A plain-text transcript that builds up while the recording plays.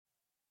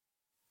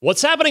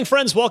What's happening,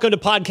 friends? Welcome to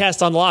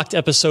Podcast Unlocked,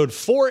 episode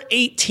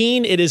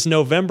 418. It is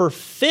November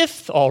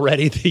 5th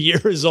already. The year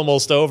is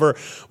almost over.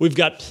 We've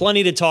got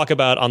plenty to talk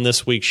about on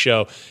this week's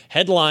show,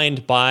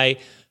 headlined by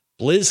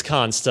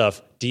BlizzCon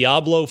stuff.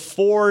 Diablo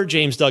 4,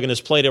 James Duggan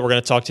has played it. We're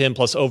going to talk to him,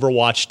 plus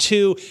Overwatch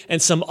 2,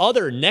 and some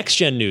other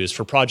next-gen news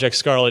for Project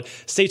Scarlet.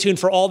 Stay tuned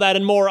for all that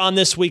and more on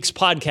this week's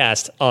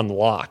Podcast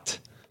Unlocked.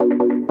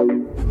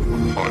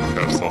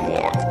 Podcast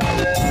Unlocked.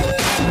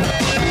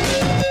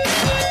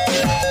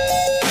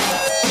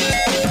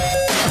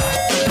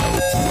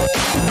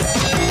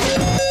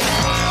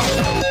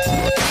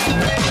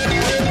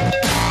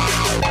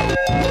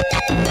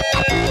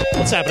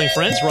 What's happening,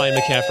 friends? Ryan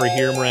McCaffrey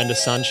here, Miranda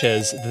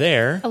Sanchez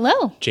there.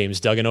 Hello.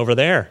 James Duggan over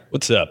there.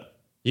 What's up?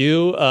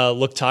 You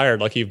look tired,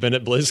 like you've been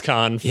at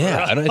BlizzCon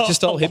for it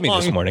just all hit me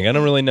this morning. I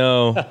don't really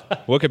know.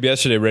 Woke up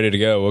yesterday ready to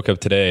go. Woke up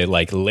today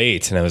like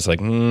late, and I was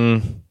like, if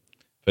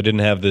I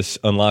didn't have this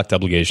unlocked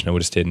obligation, I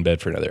would have stayed in bed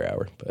for another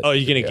hour. But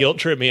you're going to guilt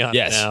trip me on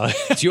yes, it now.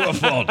 It's your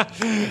fault.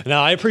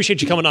 Now, I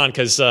appreciate you coming on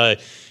because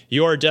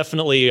you are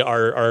definitely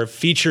our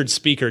featured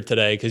speaker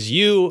today because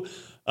you,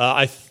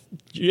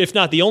 if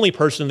not the only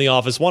person in the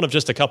office, one of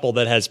just a couple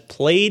that has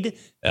played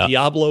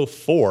Diablo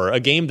 4,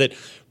 a game that,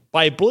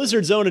 by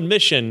Blizzard's own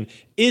admission,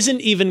 isn't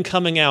even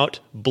coming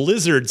out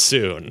Blizzard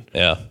soon.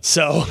 Yeah.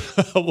 So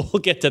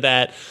we'll get to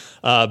that.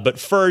 But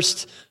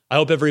first, I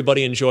hope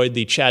everybody enjoyed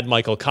the Chad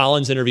Michael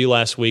Collins interview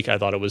last week. I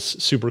thought it was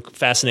super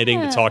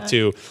fascinating to talk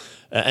to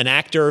an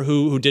actor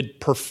who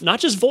did not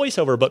just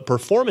voiceover, but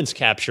performance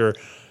capture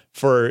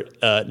for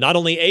not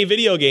only a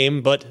video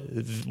game, but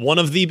one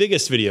of the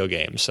biggest video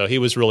games. So he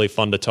was really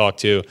fun to talk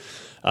to.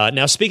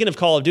 Now, speaking of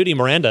Call of Duty,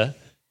 Miranda,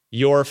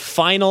 your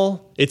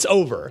final, it's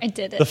over. I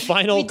did it. The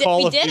final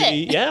Call of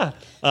Duty,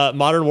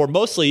 Modern War,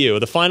 mostly you.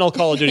 The final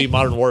Call of Duty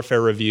Modern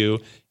Warfare review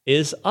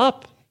is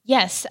up.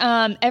 Yes.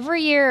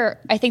 Every year,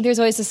 I think there's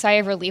always a sigh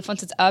of relief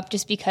once it's up,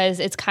 just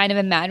because it's kind of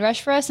a mad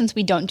rush for us since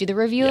we don't do the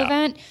review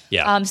event.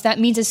 Yeah. So that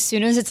means as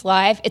soon as it's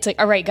live, it's like,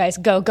 all right, guys,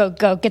 go,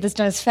 get this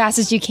done as fast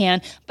as you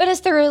can, but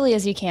as thoroughly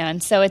as you can.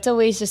 So it's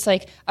always just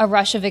like a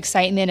rush of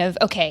excitement of,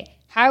 okay,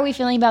 how are we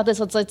feeling about this?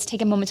 Let's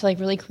take a moment to like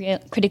really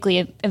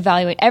critically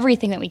evaluate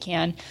everything that we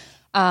can.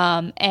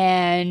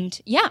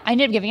 And yeah, I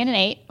ended up giving it an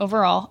 8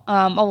 overall.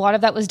 A lot of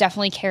that was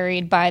definitely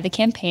carried by the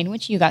campaign,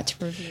 which you got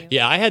to review.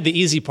 Yeah, I had the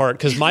easy part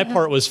because my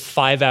part was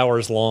 5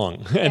 hours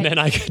long, and then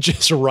I could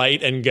just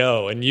write and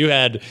go. And you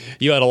had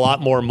a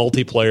lot more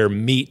multiplayer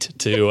meat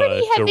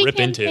to rip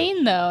into.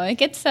 Campaign though, it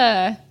gets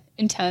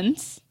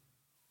intense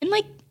in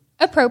like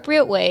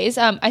appropriate ways.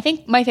 I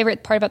think my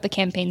favorite part about the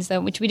campaigns, though,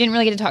 which we didn't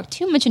really get to talk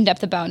too much in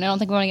depth about, and I don't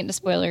think we want to get into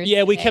spoilers.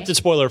 Yeah, we kept it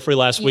spoiler free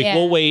last week. Yeah.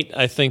 We'll wait,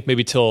 I think,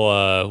 maybe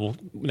till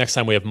next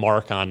time we have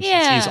Mark on,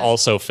 since he's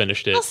also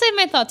finished it. I'll save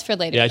my thoughts for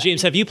later. Yeah,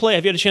 James, have you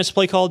had a chance to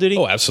play Call of Duty?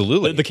 Oh,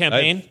 absolutely. The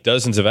campaign? I have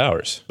dozens of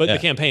hours. But the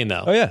campaign,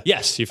 though. Oh, yeah.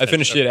 Yes, you I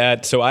finished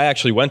it so I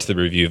actually went to the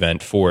review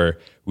event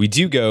we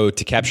do go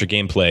to capture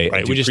gameplay.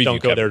 Right, we just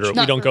don't go there. We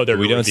don't go there.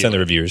 We don't send the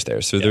reviewers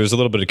there. So there was a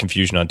little bit of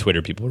confusion on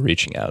Twitter. People were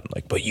reaching out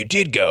like, but you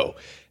did go.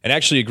 And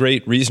actually, a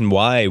great reason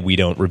why we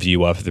don't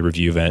review off of the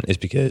review event is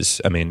because,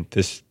 I mean,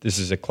 this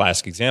is a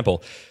classic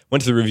example.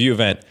 Went to the review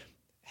event,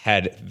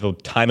 had the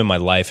time of my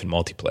life in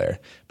multiplayer,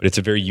 but it's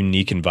a very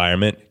unique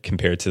environment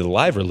compared to the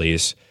live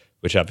release,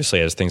 which obviously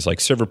has things like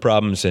server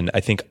problems, and I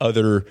think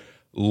other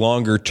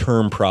longer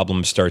term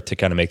problems start to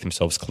kind of make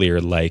themselves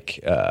clear. Like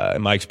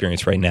in my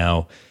experience right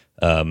now,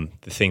 the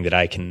thing that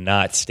I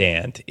cannot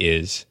stand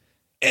is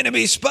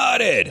enemy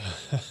spotted,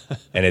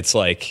 and it's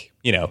like,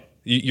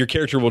 your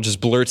character will just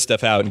blurt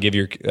stuff out and give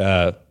your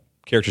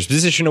character's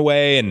position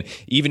away. And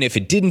even if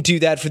it didn't do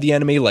that for the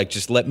enemy, like,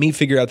 just let me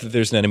figure out that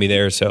there's an enemy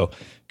there. So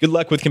good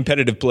luck with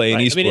competitive play in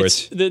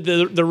esports. I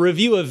mean, the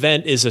review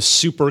event is a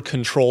super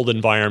controlled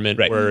environment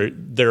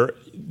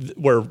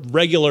where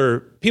regular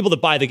people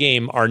that buy the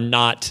game are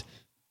not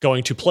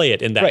going to play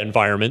it in that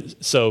environment.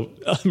 So,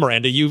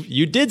 Miranda,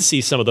 you did see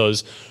some of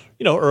those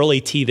early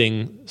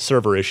teething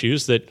server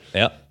issues that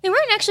they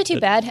weren't actually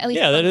too bad. At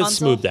least that is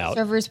console smoothed out.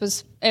 Servers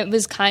was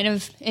kind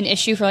of an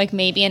issue for like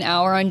maybe an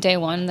hour on day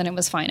one, and then it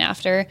was fine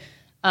after.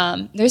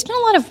 There's been a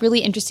lot of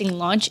really interesting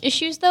launch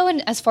issues though,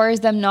 and as far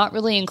as them not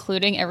really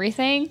including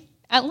everything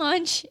at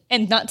launch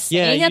and not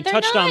saying that they're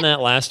not. Yeah, you touched on that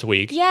last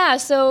week. Yeah,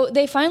 so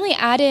they finally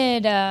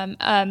added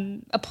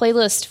a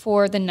playlist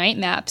for the night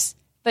maps,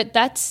 but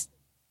that's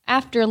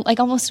after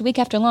like almost a week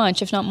after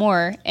launch, if not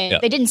more,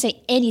 and they didn't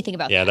say anything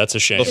about that. Yeah, that's a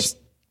shame. Just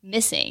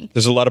missing.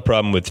 There's a lot of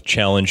problem with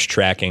challenge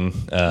tracking.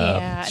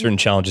 Certain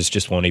challenges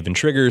just won't even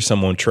trigger.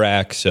 Some won't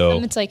track. So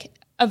it's like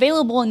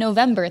available in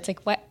November. It's like,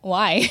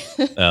 why?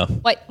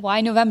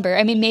 Why November?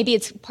 I mean, maybe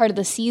it's part of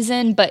the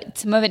season, but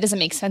some of it doesn't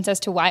make sense as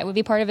to why it would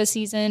be part of a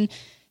season.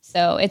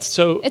 So it's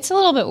a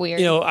little bit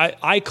weird.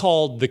 I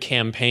called the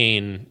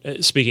campaign,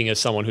 speaking as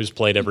someone who's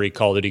played every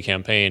Call of Duty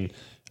campaign,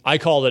 I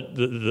called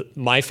it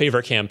my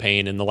favorite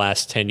campaign in the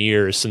last 10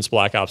 years since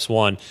Black Ops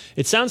 1.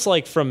 It sounds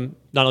like, from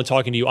not only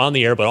talking to you on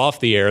the air but off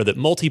the air, that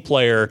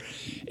multiplayer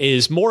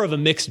is more of a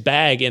mixed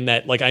bag in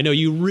that, like, I know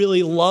you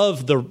really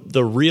love the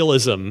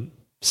realism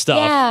stuff.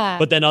 Yeah.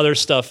 But then other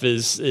stuff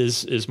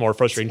is more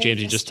frustrating.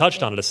 James, you just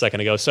touched on it a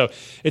second ago. So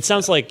it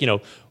sounds like, you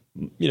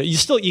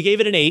gave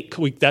it an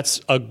 8.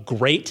 That's a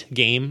great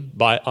game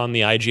on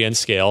the IGN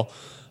scale.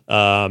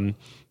 I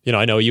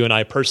know you and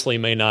I personally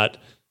may not.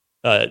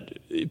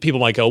 People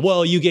might go,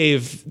 well, you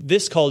gave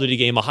this Call of Duty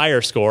game a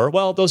higher score.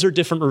 Well, those are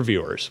different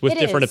reviewers with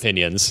different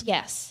opinions.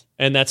 Yes.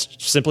 And that's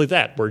simply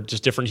that. We're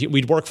just different.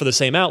 We'd work for the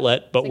same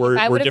outlet, but we're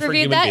different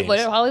human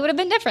beings. It probably would have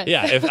been different.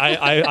 Yeah, if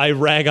I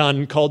rag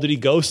on Call of Duty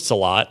Ghosts a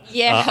lot.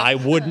 Yeah. I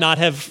would not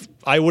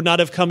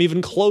have come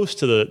even close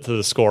to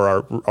the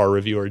score our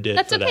reviewer did.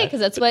 That's okay, because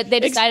that's what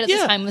they decided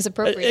at the time was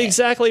appropriate.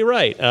 Exactly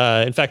right.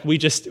 In fact,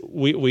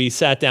 we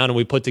sat down and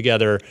we put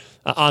together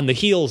on the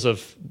heels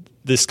of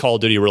this Call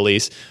of Duty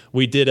release.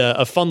 We did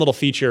a fun little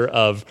feature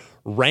of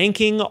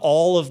ranking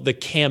all of the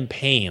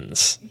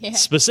campaigns,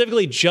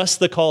 specifically just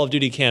the Call of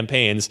Duty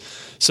campaigns.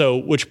 So,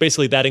 which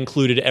basically that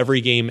included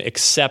every game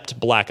except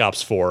Black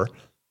Ops 4,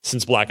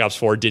 since Black Ops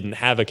 4 didn't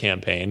have a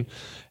campaign.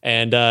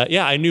 And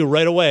I knew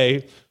right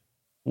away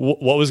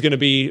what was going to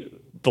be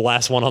the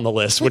last one on the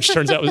list, which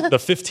turns out was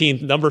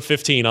number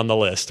 15 on the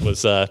list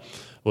was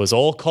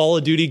all Call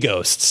of Duty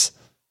Ghosts.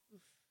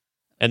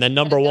 And then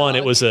number 1,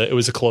 it was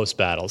a close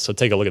battle. So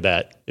take a look at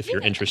that if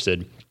you're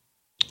interested.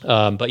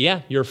 But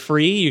you're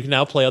free. You can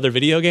now play other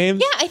video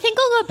games. Yeah, I think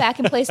I'll go back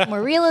and play some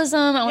more realism.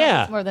 I want to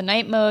play some more of the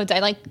night modes. I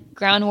like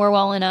Ground War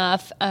well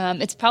enough.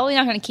 It's probably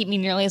not going to keep me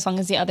nearly as long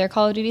as the other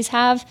Call of Duties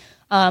have,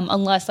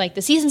 unless like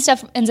the season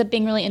stuff ends up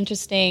being really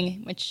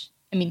interesting, which,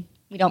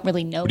 we don't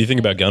really know. What do you think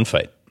about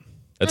Gunfight?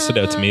 That stood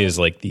out to me as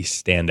like the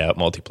standout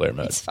multiplayer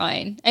mode. It's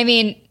fine.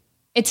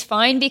 It's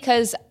fine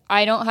because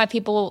I don't have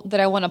people that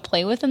I want to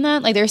play with in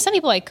that. Like, there are some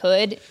people I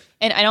could,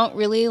 and I don't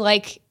really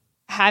like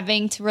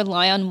having to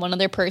rely on one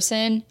other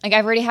person. Like,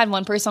 I've already had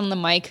one person on the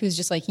mic who's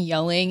just like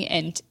yelling,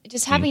 and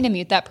just having to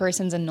mute that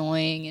person's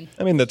annoying.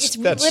 And that's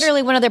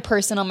literally one other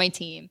person on my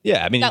team.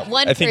 Yeah, that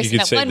one I think person, you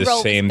could say the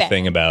the same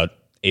thing about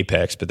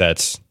Apex, but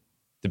that's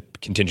the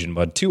contingent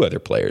on 2 other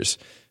players.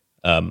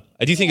 I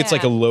do think it's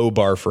like a low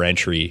bar for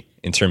entry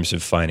in terms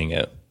of finding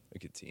a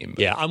good team.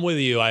 Yeah, I'm with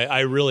you.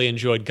 I really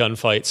enjoyed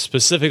Gunfight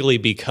specifically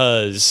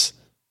because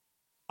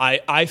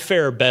I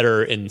fare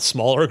better in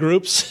smaller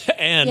groups,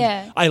 and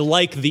I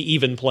like the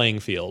even playing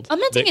field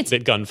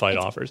that Gunfight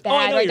offers.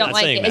 I don't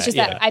like it. It's just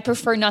that I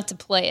prefer not to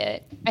play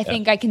it. I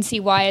think I can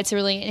see why it's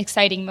really an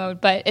exciting mode,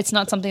 but it's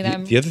not something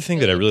that The other thing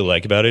that I really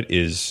like about it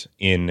is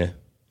in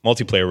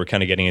multiplayer, we're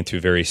kind of getting into a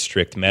very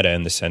strict meta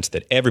in the sense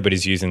that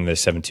everybody's using the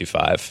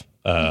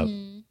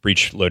 7.25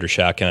 breach loader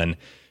shotgun.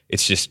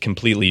 It's just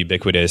completely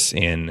ubiquitous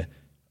in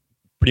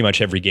pretty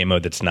much every game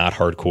mode that's not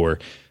hardcore.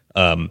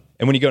 And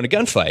when you go into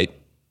Gunfight,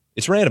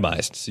 it's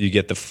randomized. So you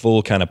get the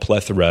full kind of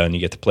plethora, and you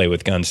get to play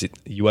with guns that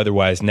you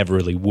otherwise never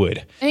really would.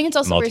 I think it's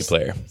also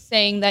multiplayer.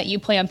 Saying that you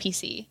play on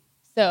PC.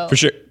 So for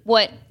sure,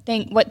 what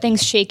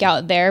things shake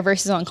out there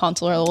versus on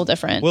console are a little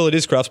different. Well, it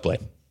is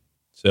crossplay.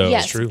 So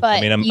yes, it's true.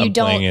 But I'm you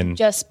don't playing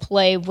just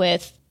play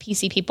with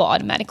PC people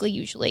automatically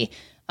usually.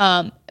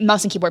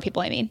 Mouse and keyboard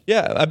people,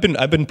 Yeah,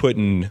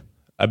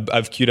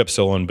 I've queued up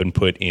solo and been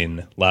put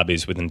in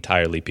lobbies with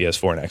entirely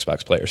PS4 and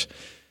Xbox players.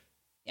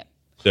 Yeah.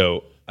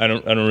 So I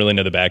don't really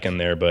know the back end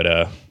there, but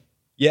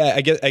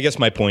I guess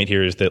my point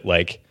here is that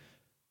like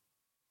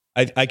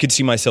I could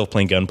see myself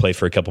playing Gunplay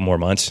for a couple more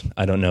months.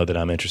 I don't know that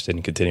I'm interested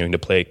in continuing to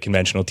play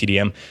conventional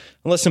TDM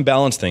unless some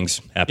balanced things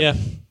happen. Yeah,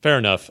 fair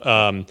enough.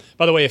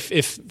 By the way,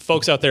 if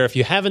folks out there, if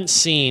you haven't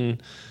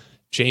seen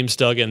James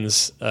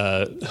Duggan's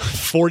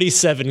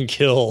 47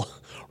 kill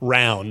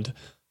round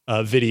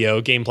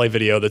gameplay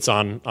video that's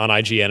on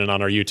IGN and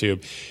on our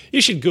YouTube, you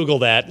should Google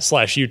that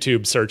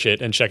 /YouTube, search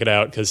it and check it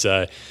out, because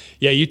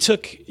you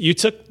took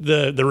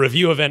the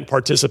review event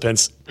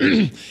participants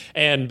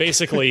and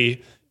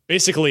basically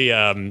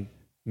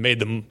made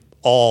them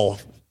all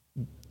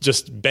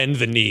just bend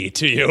the knee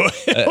to you.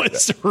 It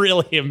was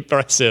really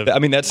impressive.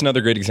 That's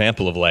another great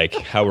example of like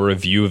how a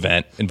review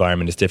event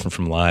environment is different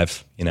from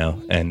live,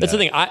 and that's the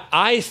thing.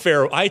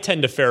 I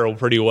tend to fare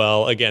pretty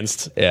well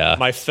against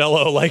my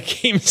fellow like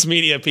games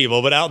media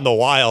people, but out in the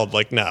wild,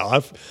 like,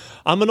 no,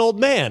 I'm an old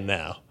man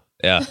now.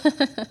 Yeah,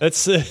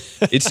 that's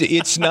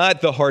it's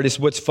not the hardest.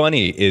 What's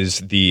funny is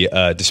the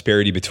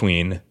disparity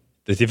between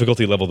the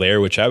difficulty level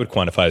there, which I would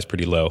quantify as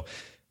pretty low,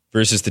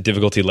 versus the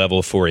difficulty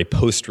level for a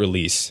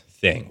post-release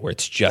thing where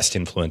it's just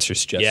influencers,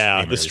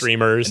 streamers. The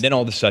streamers. And then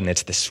all of a sudden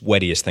it's the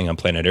sweatiest thing on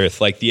planet Earth.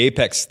 Like the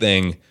Apex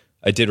thing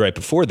I did right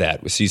before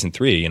that was season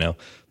 3,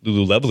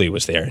 Lulu Lovely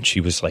was there, and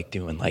she was like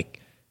doing like,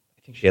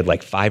 I think she had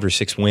like 5 or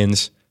 6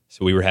 wins.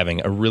 So we were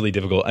having a really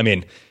difficult,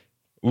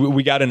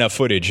 we got enough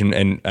footage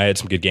and I had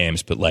some good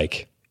games, but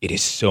like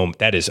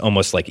that is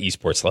almost like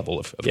esports level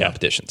of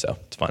competition. So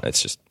it's fun.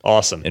 It's just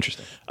awesome.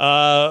 Interesting.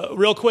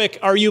 Real quick,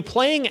 are you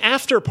playing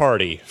After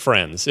Party,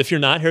 friends? If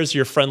you're not, here's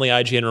your friendly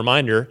IGN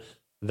reminder.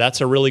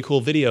 That's a really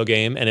cool video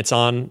game, and it's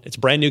a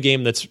brand new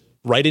game that's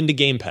right into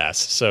Game Pass.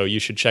 So you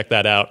should check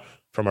that out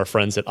from our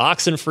friends at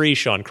Oxenfree,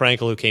 Sean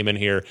Krankel, who came in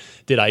here,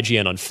 did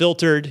IGN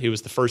Unfiltered. He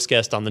was the first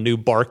guest on the new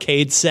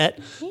Barcade set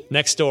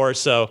next door.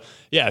 So,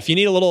 yeah, if you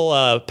need a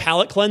little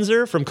palate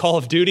cleanser from Call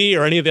of Duty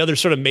or any of the other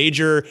sort of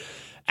major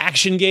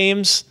action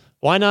games,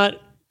 why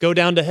not go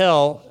down to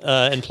hell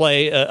and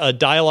play a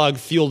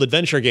dialogue-fueled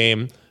adventure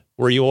game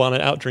where you want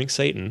to outdrink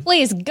Satan?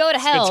 Please go to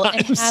hell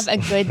and have a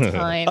good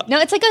time. No,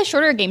 it's like a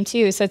shorter game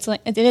too, so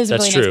it is a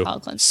really nice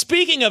palate cleanser.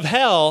 Speaking of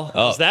hell,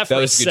 was that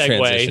first segue?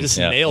 Transition. Just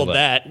nailed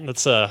that.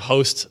 That's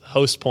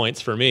host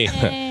points for me.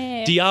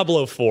 Hey.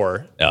 Diablo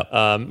 4.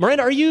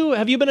 Miranda,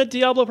 have you been a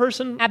Diablo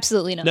person?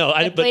 Absolutely not. No,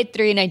 I played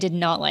 3 and I did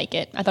not like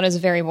it. I thought it was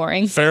very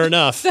boring. Fair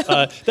enough.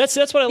 That's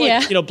what I like.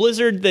 Yeah. You know,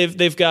 Blizzard,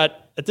 they've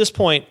got at this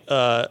point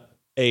one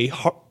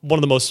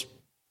of the most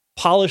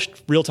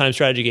polished real-time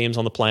strategy games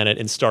on the planet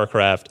in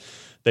StarCraft.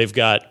 They've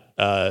got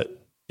the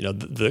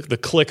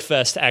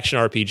Clickfest action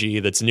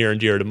RPG that's near and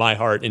dear to my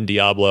heart in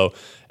Diablo,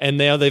 and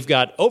now they've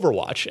got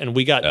Overwatch, and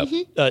we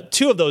got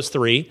 2 of those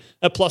 3,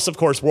 plus of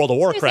course World of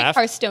Warcraft, like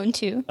Hearthstone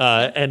too,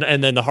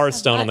 and then the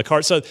Hearthstone on the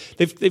card. So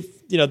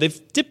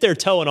they've dipped their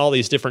toe in all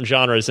these different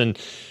genres, and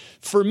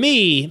for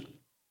me,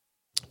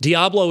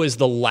 Diablo is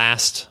the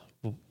last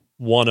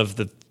one of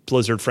the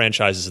Blizzard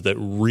franchises that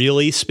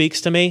really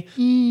speaks to me.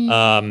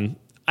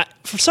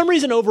 For some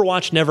reason,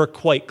 Overwatch never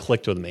quite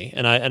clicked with me,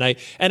 and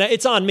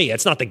it's on me.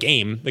 It's not the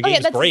game. The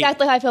game's that's great.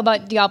 exactly how I feel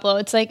about Diablo.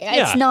 It's like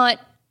it's not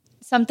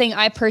something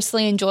I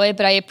personally enjoy,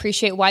 but I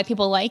appreciate why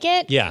people like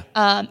it. Yeah.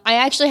 I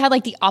actually had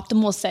like the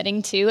optimal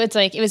setting too. It's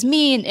like it was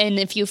me and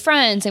a few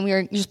friends, and we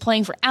were just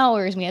playing for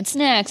hours. And we had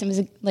snacks. And it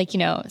was like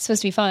it's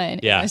supposed to be fun.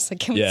 Yeah. I was like,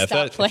 can we Yeah,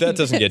 stop if playing that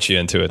doesn't get you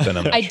into it, then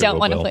I'm not I sure don't what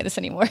want to will. play this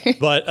anymore.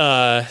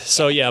 But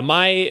so yeah,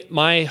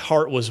 my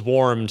heart was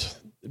warmed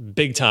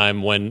big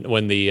time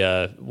when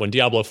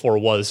Diablo 4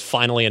 was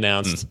finally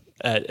announced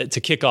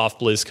to kick off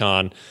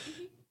BlizzCon.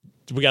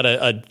 We got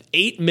a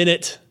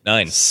 8-minute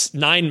 9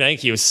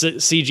 thank you,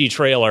 CG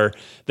trailer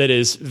that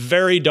is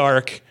very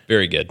dark,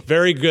 Very good.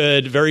 very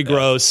good, very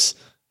gross.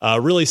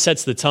 Really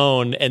sets the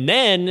tone. And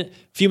then a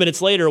few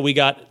minutes later, we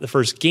got the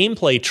first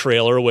gameplay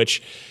trailer,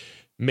 which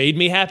made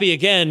me happy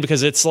again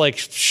because it's like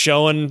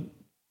showing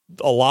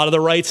a lot of the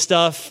right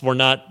stuff. We're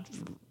not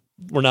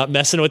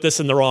messing with this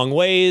in the wrong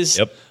ways.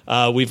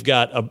 Yep. We've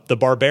got the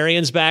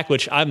barbarians back,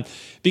 which I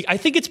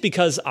think it's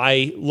because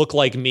I look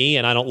like me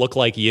and I don't look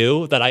like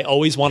you that I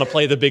always want to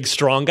play the big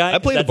strong guy. I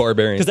play the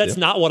barbarian because that's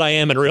not what I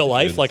am in real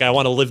life. Like I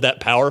want to live that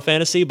power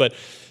fantasy, but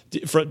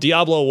for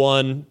Diablo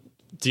 1,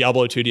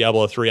 Diablo 2,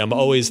 Diablo 3, I'm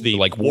always the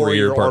like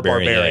warrior or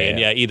barbarian. barbarian.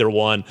 Yeah, either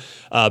one.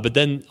 But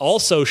then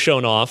also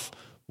shown off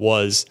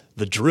was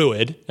the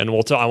druid, and I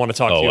want to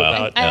talk to you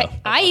about.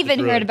 I even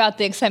heard about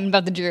the excitement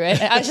about the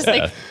druid. I was just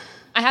like,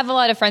 I have a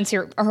lot of friends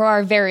here who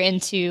are very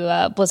into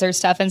Blizzard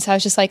stuff, and so I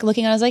was just like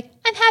looking, and I was like,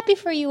 I'm happy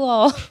for you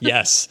all.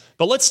 Yes,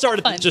 but let's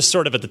start just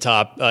sort of at the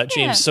top, James.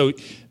 Yeah. So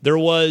there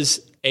was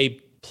a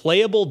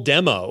playable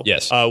demo,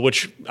 yes,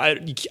 which I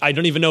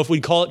don't even know if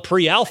we'd call it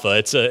pre-alpha.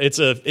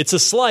 It's a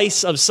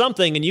slice of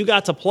something, and you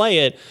got to play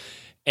it,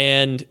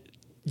 and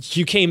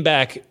you came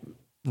back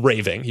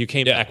raving. You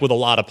came back with a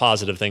lot of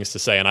positive things to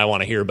say, and I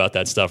want to hear about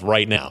that stuff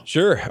right now.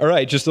 Sure. All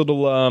right. Just a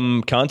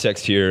little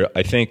context here.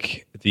 I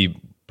think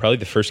probably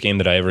the first game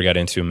that I ever got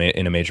into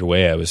in a major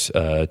way, I was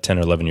 10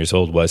 or 11 years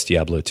old, was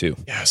Diablo 2.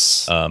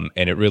 Yes. And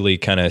it really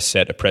kind of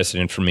set a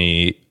precedent for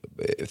me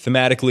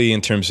thematically in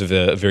terms of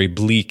a very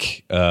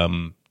bleak,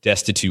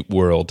 destitute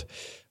world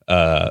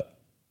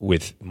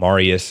with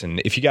Marius.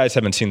 And if you guys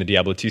haven't seen the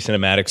Diablo 2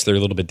 cinematics, they're a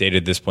little bit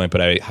dated at this point, but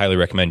I highly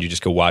recommend you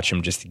just go watch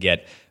them just to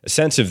get a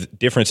sense of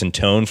difference in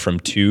tone from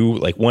 2,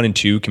 like 1 and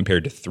 2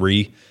 compared to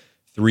 3.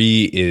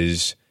 3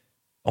 is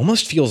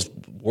almost feels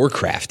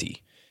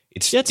Warcrafty.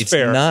 It's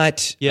fair.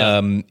 Not, yeah.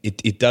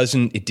 It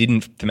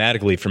didn't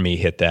thematically for me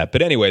hit that.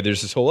 But anyway,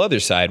 there's this whole other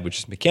side, which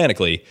is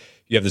mechanically,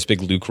 you have this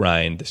big Luke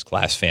Ryan, this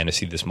class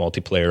fantasy, this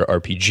multiplayer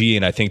RPG.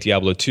 And I think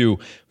Diablo 2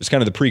 was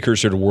kind of the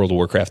precursor to World of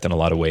Warcraft in a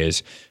lot of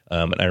ways.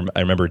 And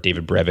I remember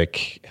David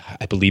Brevik,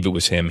 I believe it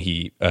was him.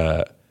 He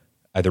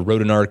either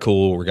wrote an article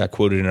or got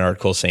quoted in an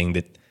article saying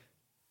that,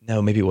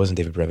 no, maybe it wasn't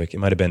David Brevik. It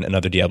might have been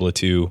another Diablo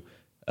 2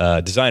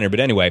 designer. But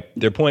anyway,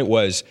 their point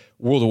was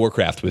World of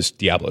Warcraft was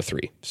Diablo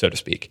 3, so to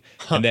speak.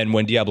 And then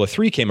when Diablo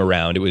 3 came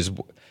around, it was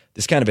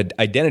this kind of an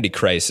identity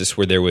crisis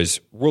where there was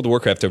World of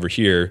Warcraft over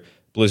here,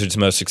 Blizzard's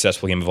most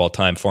successful game of all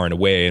time, far and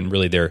away, and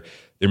really their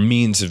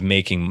means of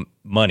making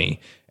money.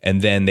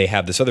 And then they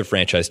have this other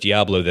franchise,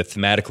 Diablo, that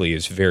thematically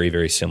is very,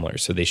 very similar.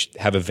 So they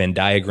have a Venn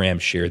diagram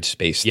shared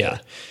space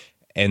there.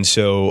 And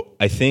so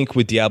I think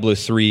with Diablo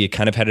 3, it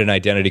kind of had an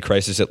identity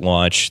crisis at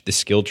launch. The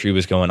skill tree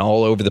was going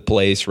all over the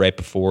place right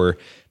before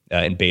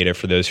in beta,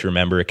 for those who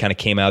remember. It kind of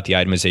came out, the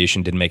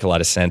itemization didn't make a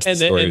lot of sense. And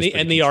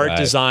the art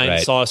design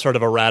saw sort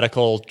of a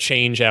radical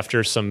change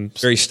after some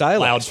very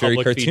stylized, very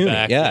cartoony.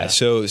 Feedback. Yeah.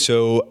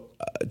 So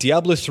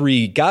Diablo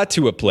 3 got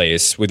to a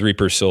place with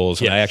Reaper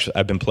Souls, and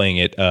I've been playing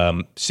it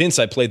since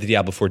I played the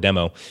Diablo 4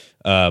 demo.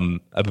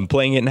 I've been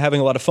playing it and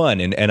having a lot of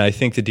fun, and I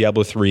think the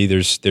Diablo 3,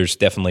 there's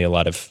definitely a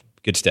lot of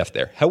good stuff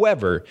there.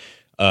 However,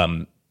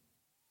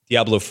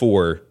 Diablo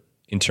 4,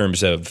 in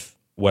terms of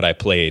what I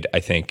played, I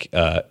think,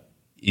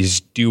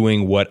 is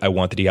doing what I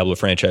want the Diablo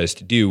franchise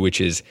to do,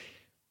 which is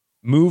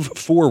move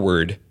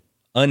forward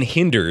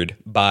unhindered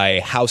by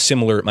how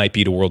similar it might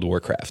be to World of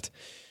Warcraft.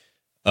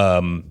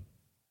 And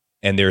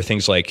there are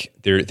things like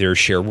there are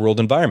shared world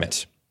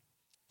environments.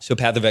 So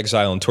Path of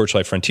Exile and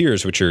Torchlight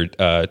Frontiers, which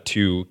are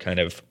two kind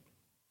of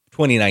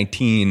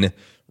 2019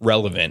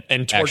 relevant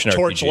And action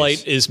Torchlight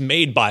RPGs. is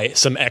made by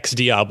some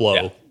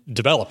ex-Diablo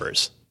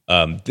developers.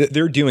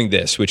 They're doing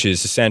this, which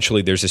is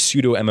essentially there's a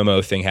pseudo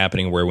MMO thing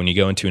happening where when you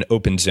go into an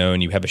open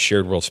zone, you have a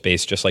shared world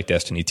space just like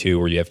Destiny 2,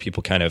 where you have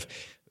people kind of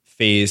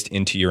phased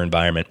into your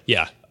environment.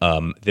 Yeah.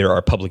 There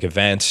are public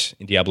events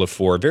in Diablo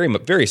 4,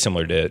 very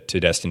similar to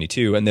Destiny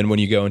 2. And then when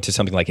you go into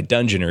something like a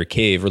dungeon or a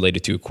cave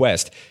related to a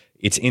quest,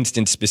 it's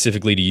instanced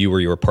specifically to you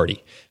or your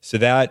party. So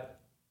that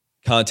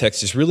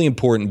context is really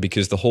important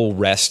because the whole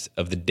rest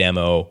of the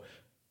demo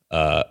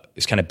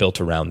is kind of built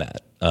around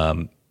that.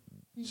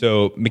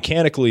 So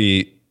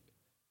mechanically,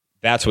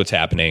 that's what's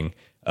happening.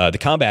 The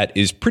combat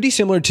is pretty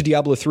similar to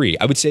Diablo 3.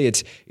 I would say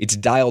it's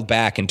dialed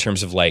back in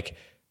terms of like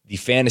the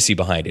fantasy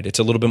behind it. It's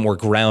a little bit more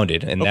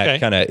grounded, and that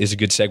kind of is a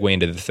good segue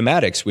into the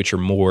thematics, which are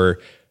more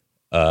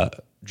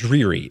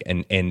dreary.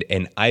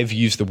 And I've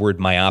used the word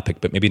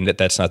myopic, but maybe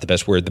that's not the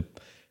best word.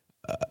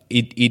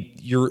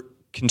 You're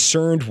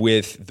concerned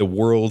with the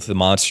world, the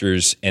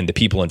monsters, and the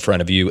people in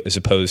front of you, as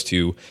opposed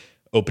to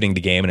opening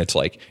the game and it's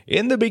like,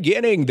 in the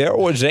beginning, there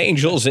was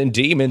angels and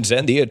demons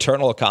and the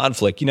eternal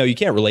conflict. You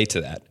can't relate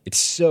to that. It's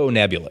so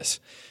nebulous.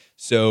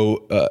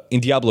 So in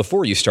Diablo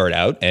 4, you start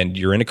out and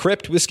you're in a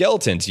crypt with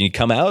skeletons. And you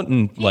come out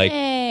and like,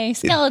 Hey,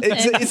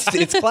 skeletons.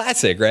 it's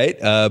classic, right?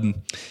 And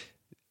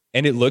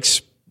it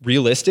looks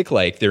realistic.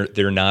 Like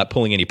they're not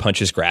pulling any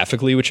punches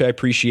graphically, which I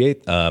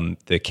appreciate.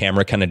 The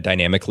camera kind of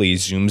dynamically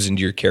zooms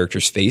into your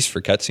character's face for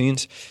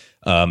cutscenes.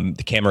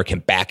 The camera can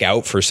back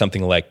out for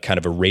something like kind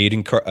of a raid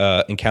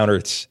encounter.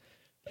 It's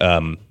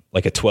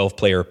like a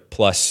 12-player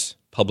plus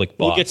public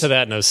boss. We'll get to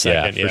that in a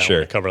second. Yeah, for sure. I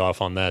want to cover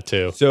off on that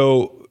too.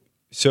 So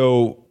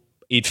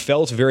it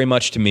felt very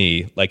much to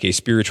me like a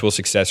spiritual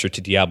successor to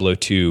Diablo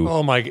 2.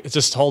 Oh my!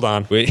 Just hold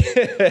on. Wait.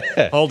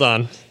 Hold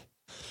on.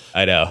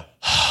 I know.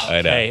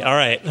 Okay. All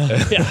right.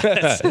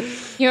 Yeah.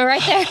 You were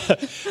right there.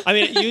 I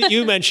mean,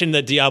 you mentioned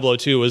that Diablo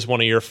 2 was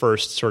one of your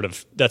first sort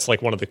of, that's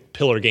like one of the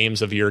pillar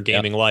games of your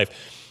gaming life.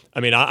 I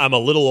mean, I'm a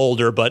little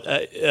older, but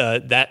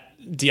that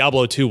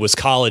Diablo 2 was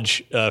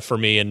college for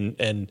me.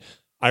 And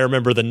I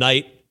remember the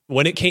night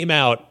when it came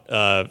out,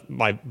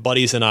 my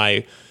buddies and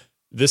I,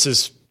 this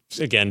is,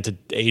 again, to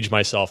age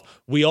myself,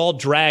 we all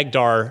dragged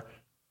our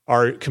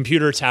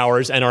computer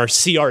towers and our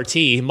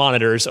CRT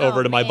monitors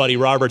over to my buddy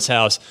Robert's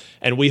house,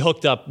 and we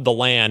hooked up the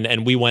LAN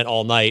and we went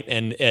all night.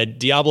 And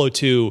Diablo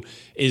 2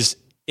 is,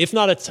 if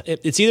not,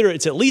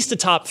 it's at least a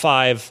top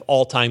 5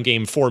 all-time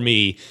game for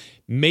me,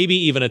 maybe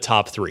even a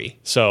top 3.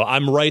 So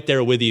I'm right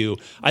there with you.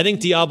 I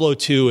think Diablo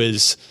 2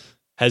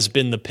 has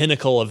been the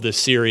pinnacle of this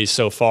series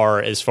so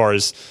far as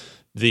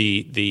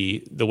the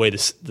way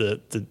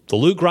the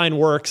loot grind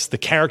works, the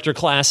character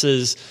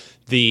classes,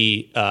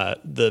 the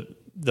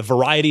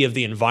variety of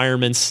the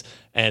environments.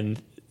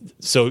 And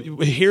so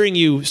hearing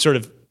you sort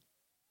of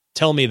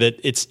tell me that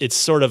it's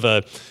sort of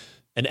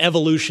an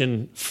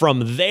evolution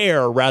from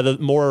there, rather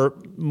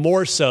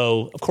more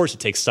so. Of course, it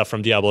takes stuff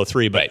from Diablo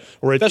 3, but right.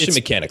 where especially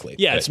mechanically.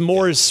 Yeah, it's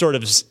more sort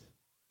of,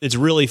 it's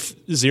really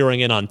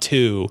zeroing in on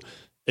 2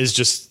 is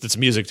just, it's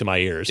music to my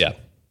ears. Yeah.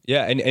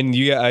 Yeah, and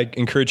I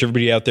encourage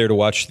everybody out there to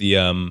watch the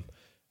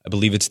I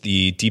believe it's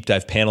the deep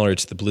dive panel, or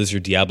it's the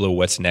Blizzard Diablo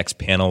What's Next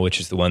panel, which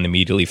is the one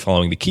immediately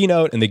following the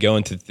keynote, and they go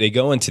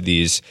into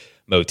these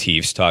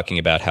motifs talking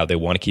about how they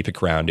want to keep it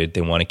grounded,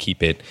 they want to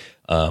keep it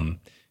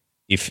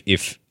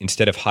if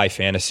instead of high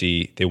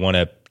fantasy, they want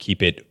to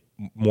keep it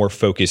more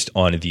focused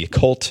on the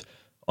occult,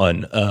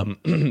 on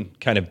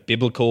kind of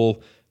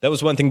biblical. That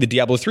was one thing that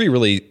Diablo 3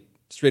 really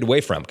strayed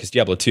away from, because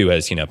Diablo 2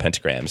 has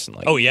pentagrams and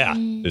like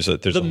there's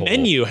the a whole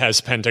menu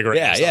has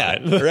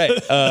pentagrams. On it.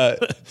 Right.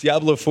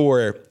 Diablo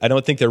 4, I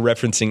don't think they're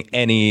referencing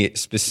any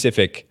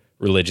specific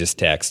religious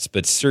texts,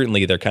 but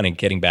certainly they're kind of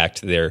getting back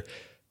to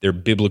their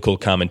biblical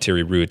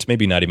commentary roots.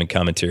 Maybe not even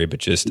commentary, but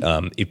just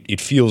it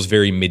feels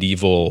very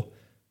medieval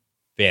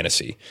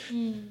fantasy.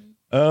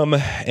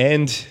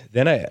 And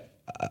then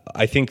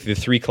I think the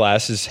 3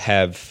 classes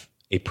have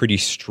a pretty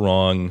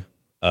strong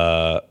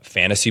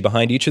fantasy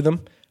behind each of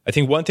them. I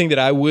think one thing that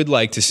I would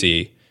like to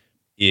see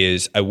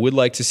is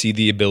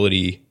the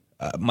ability.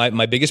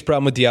 My biggest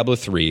problem with Diablo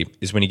 3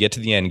 is when you get to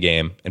the end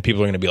game and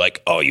people are going to be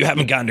like, "Oh, you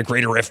haven't gotten to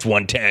Greater Rift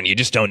 110. You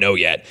just don't know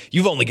yet.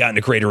 You've only gotten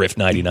to Greater Rift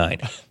 99."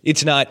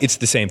 It's not. It's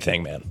the same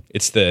thing, man.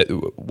 It's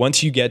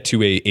once you get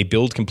to a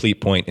build complete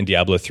point in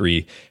Diablo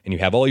 3 and you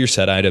have all your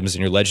set items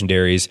and your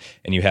legendaries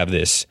and you have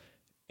this,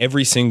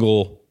 every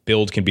single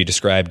build can be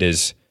described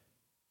as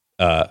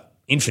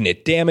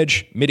infinite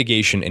damage,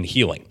 mitigation, and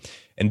healing.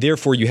 And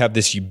therefore, you have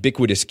this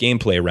ubiquitous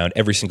gameplay around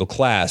every single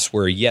class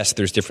where, yes,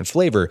 there's different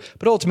flavor,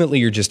 but ultimately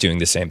you're just doing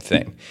the same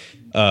thing.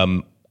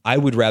 I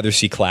would rather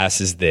see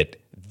classes that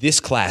this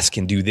class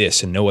can do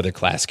this and no other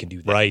class can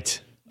do that.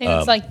 Right. I think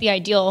it's like the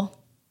ideal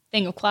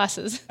thing of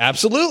classes.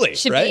 Absolutely.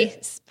 Should right?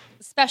 be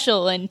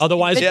special and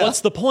Otherwise, individual.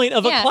 what's the point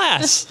of a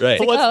class? Right.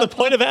 What's the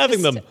point of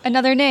having them?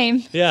 Another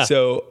name. Yeah.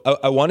 So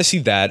I want to see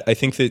that. I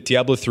think that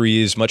Diablo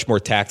 3 is much more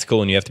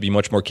tactical and you have to be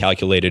much more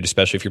calculated,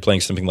 especially if you're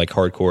playing something like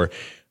hardcore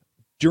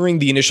during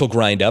the initial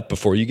grind up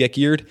before you get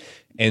geared.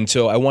 And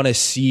so I want to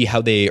see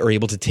how they are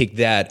able to take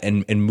that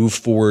and move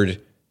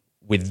forward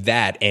with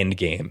that end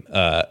game.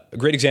 A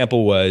great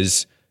example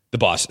was the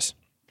bosses.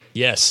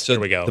 Yes, so there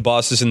we go. The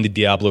bosses in the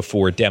Diablo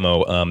 4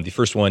 demo. The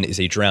first one is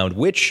a drowned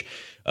witch.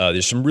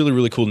 There's some really,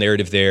 really cool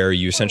narrative there.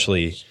 You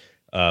essentially,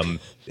 and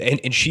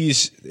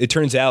it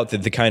turns out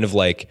that the kind of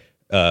like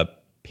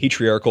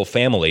patriarchal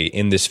family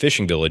in this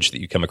fishing village that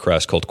you come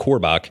across called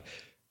Korbach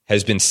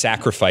has been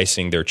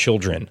sacrificing their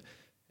children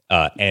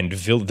and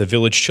the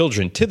village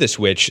children to this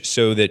witch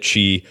so that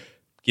she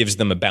gives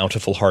them a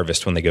bountiful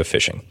harvest when they go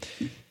fishing.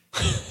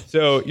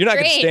 So you're not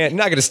going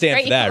to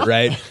stand for that,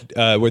 right?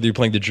 Whether you're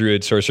playing the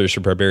druid, sorceress,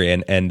 or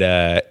barbarian, and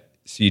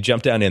so you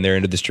jump down in there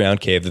into this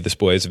drowned cave that this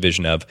boy has a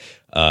vision of,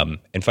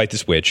 and fight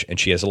this witch. And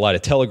she has a lot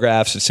of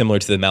telegraphs. It's similar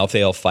to the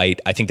Malthael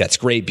fight. I think that's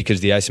great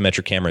because the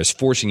isometric camera is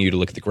forcing you to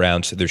look at the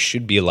ground. So there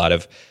should be a lot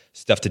of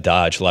stuff to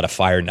dodge, a lot of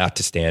fire not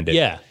to stand in.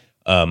 Yeah.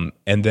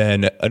 And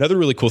then another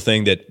really cool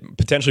thing that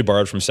potentially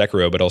borrowed from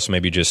Sekiro, but also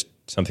maybe just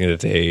something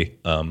that they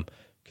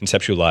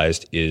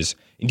conceptualized is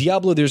in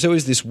Diablo, there's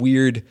always this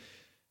weird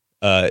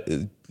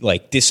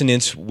like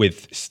dissonance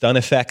with stun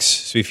effects.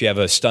 So if you have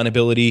a stun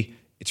ability,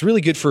 it's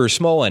really good for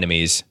small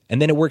enemies, and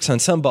then it works on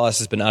some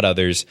bosses but not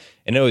others,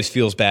 and it always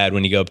feels bad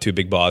when you go up to a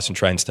big boss and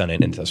try and stun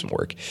it and it doesn't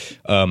work.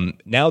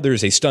 Now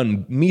there's a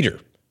stun meter.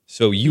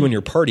 So you and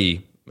your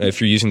party, if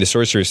you're using the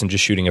sorceress and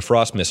just shooting a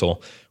frost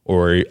missile,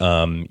 or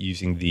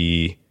using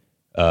the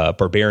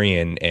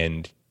barbarian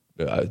and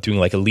doing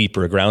like a leap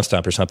or a ground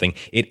stomp or something,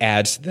 it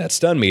adds to that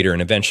stun meter,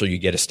 and eventually you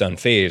get a stun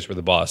phase where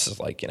the boss is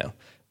like,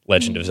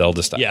 Legend of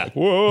Zelda style. Yeah. Like,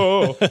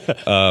 whoa.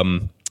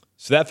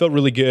 So that felt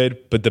really good.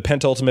 But the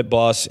pentultimate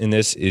boss in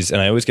this is, and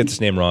I always get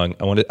this name wrong,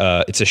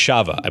 it's a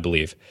Shava, I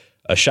believe.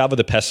 A Shava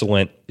the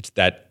Pestilent. It's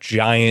that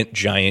giant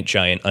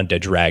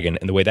undead dragon.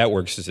 And the way that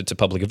works is it's a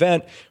public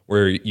event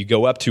where you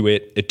go up to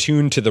it,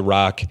 attuned to the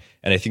rock,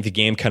 and I think the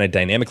game kind of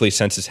dynamically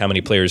senses how many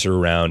players are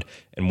around.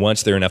 And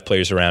once there are enough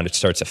players around, it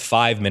starts a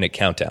 5-minute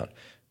countdown,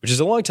 which is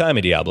a long time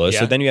in Diablo. Yeah.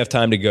 So then you have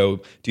time to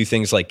go do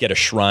things like get a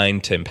shrine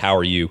to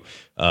empower you.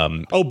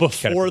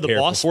 Before the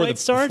boss fight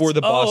starts? Before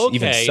the boss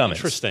even summons.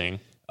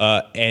 Interesting.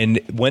 And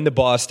when the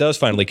boss does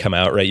finally come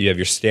out, right, you have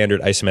your standard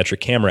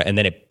isometric camera, and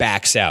then it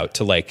backs out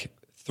to like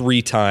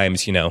 3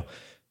 times,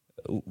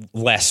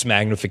 less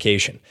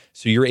magnification.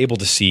 So you're able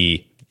to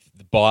see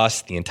the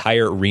boss, the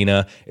entire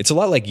arena. It's a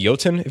lot like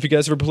Jotun, if you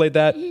guys ever played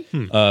that,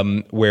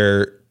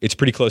 where it's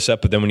pretty close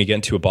up, but then when you get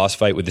into a boss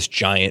fight with this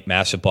giant,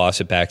 massive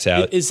boss, it backs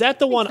out. Is that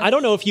the one? I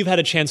don't know if you've had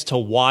a chance to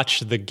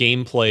watch the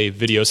gameplay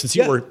video since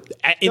you were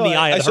in the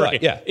eye of the hurricane.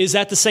 Yeah. Is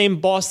that the same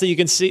boss that you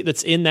can see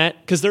that's in that?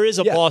 Because there is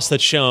a boss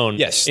that's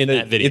shown in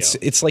that video.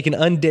 It's like an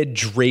undead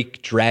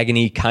drake,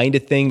 dragony kind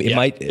of thing. It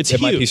might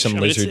be some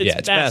lizard.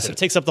 It's massive. It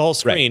takes up the whole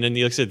screen, and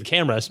you look at the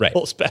camera,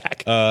 pulls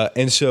back.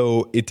 And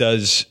so it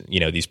does,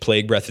 these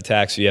plague breath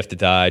attacks you have to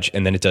dodge,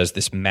 and then it does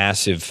this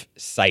massive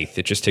scythe.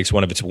 It just takes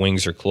one of its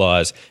wings or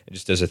claws and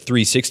just does a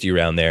 360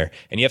 around there,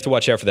 and you have to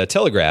watch out for that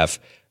telegraph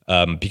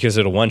because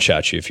it'll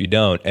one-shot you if you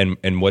don't.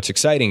 And what's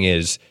exciting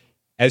is,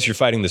 as you're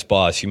fighting this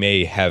boss, you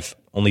may have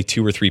only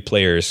 2 or 3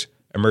 players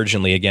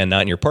emergently, again,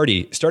 not in your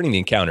party, starting the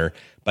encounter.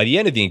 By the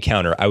end of the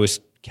encounter, I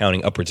was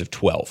counting upwards of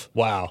 12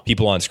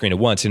 people on screen at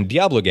once. In a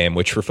Diablo game,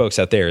 which for folks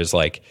out there is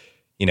like,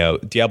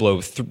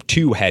 Diablo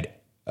 2 had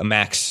a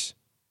max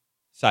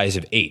size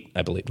of 8,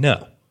 I believe.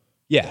 No.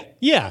 Yeah.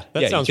 Yeah,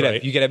 that sounds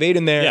right. You could have 8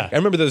 in there. Yeah. I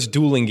remember those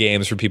dueling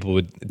games where people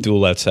would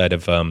duel outside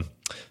of the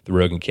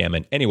Rogue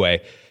encampment.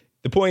 Anyway,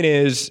 the point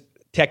is,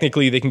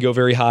 technically they can go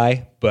very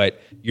high,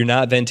 but you're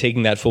not then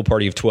taking that full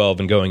party of 12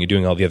 and going and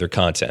doing all the other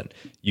content.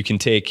 You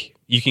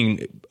can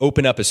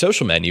open up a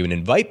social menu and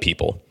invite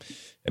people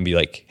and be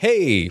like,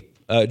 hey,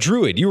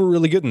 Druid, you were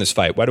really good in this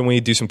fight. Why don't we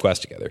do some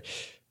quests together?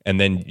 And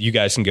then you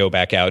guys can go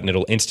back out and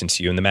it'll instance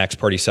you, and the max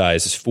party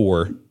size is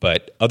 4.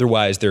 But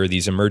otherwise, there are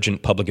these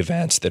emergent public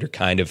events that are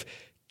kind of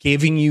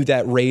giving you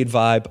that raid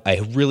vibe. I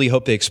really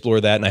hope they explore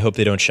that, and I hope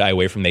they don't shy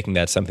away from making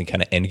that something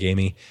kind of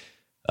endgamey.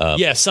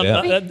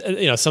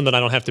 Something I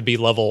don't have to be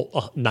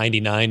level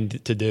 99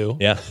 to do.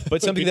 Yeah,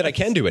 but something that I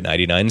can do at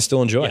 99 and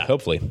still enjoy,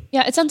 hopefully.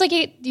 Yeah, it sounds like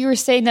you were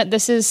saying that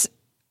this is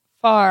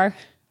far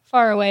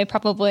away,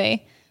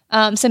 probably.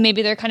 So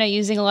maybe they're kind of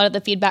using a lot of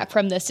the feedback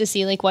from this to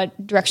see like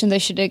what direction they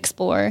should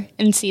explore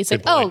and see. It's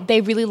like,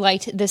 they really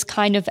liked this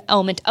kind of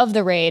element of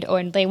the raid,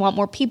 or they want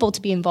more people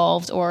to be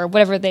involved, or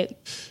whatever they.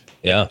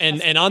 Yeah.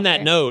 And on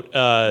that note,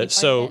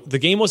 so the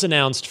game was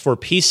announced for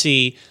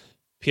PC,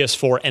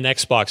 PS4, and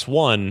Xbox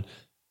One,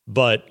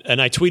 and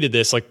I tweeted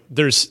this, like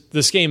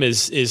this game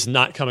is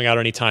not coming out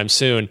anytime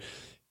soon.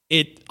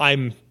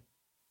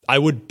 I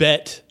would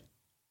bet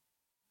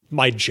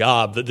my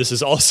job that this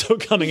is also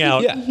coming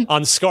out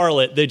on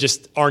Scarlet. They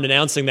just aren't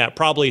announcing that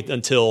probably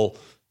until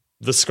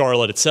the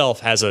Scarlet itself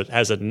has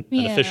an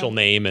official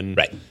name, and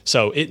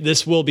so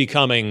this will be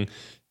coming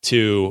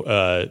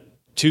to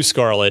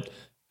Scarlet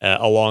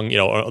along,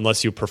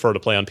 unless you prefer to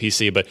play on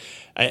PC. But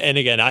and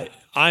again,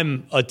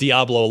 I'm a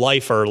Diablo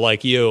lifer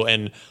like you,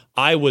 and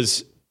I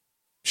was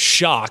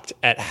shocked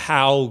at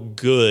how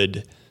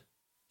good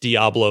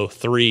Diablo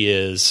 3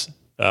 is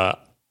on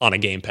a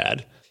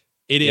gamepad.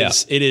 It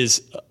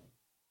is.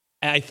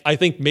 I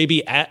think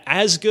maybe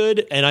as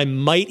good, and I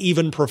might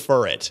even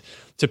prefer it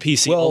to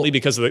PC only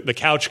because of the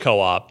couch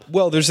co-op.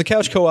 Well, there's the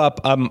couch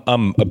co-op. I'm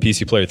a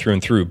PC player through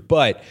and through,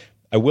 but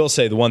I will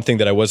say the one thing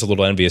that I was a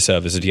little envious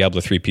of as a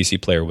Diablo 3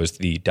 PC player was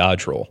the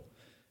dodge roll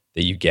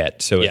that you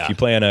get. So if you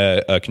play on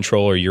a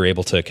controller, you're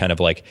able to kind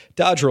of like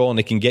dodge roll, and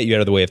it can get you out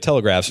of the way of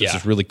telegraphs, which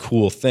is a really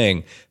cool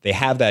thing. They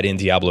have that in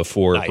Diablo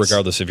 4,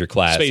 regardless of your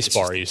class.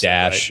 Spacebar, you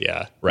dash,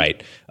 said,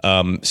 right?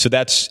 Right. So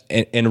that's,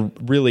 and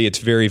really it's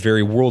very,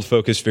 very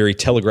world-focused, very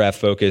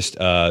telegraph-focused.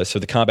 So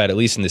the combat, at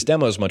least in this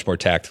demo, is much more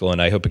tactical, and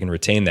I hope it can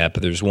retain that.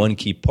 But there's one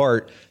key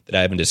part that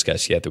I haven't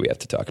discussed yet that we have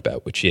to talk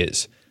about, which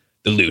is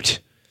the loot.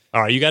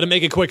 All right, you got to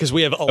make it quick because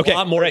we have a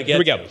lot more to get. Here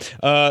we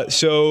go.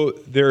 So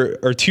there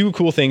are two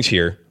cool things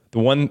here.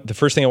 The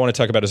first thing I want to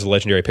talk about is a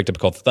legendary I picked up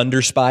called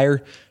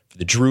Thunderspire for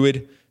the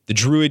Druid. The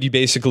Druid, you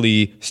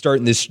basically start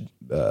in this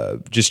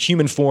just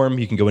human form.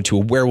 You can go into a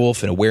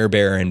werewolf and a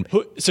werebear, and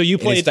so you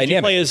played. Did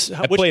you play as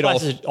I played all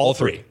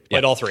three.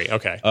 Played all three.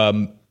 Okay.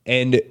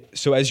 And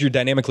so as you're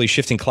dynamically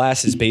shifting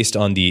classes based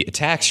on the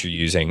attacks you're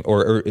using,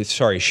 or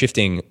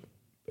shifting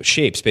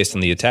shapes based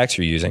on the attacks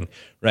you're using,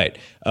 right?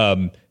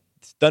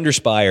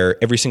 Thunderspire,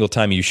 every single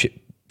time you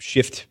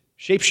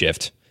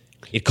shapeshift,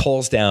 it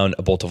calls down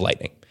a bolt of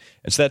lightning.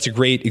 And so that's a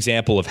great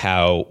example of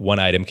how one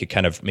item could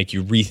kind of make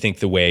you rethink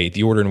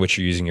the order in which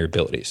you're using your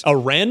abilities. A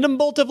random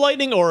bolt of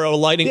lightning or a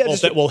lightning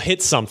bolt that will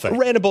hit something? A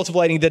random bolt of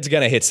lightning that's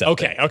going to hit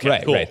something. Okay,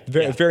 right, cool. Right.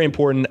 Very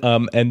important.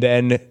 And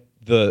then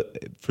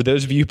for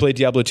those of you who played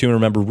Diablo 2 and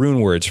remember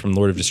rune words from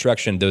Lord of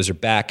Destruction, those are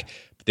back.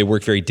 But they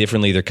work very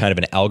differently. They're kind of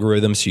an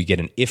algorithm. So you get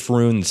an if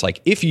rune. It's like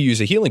if you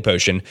use a healing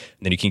potion,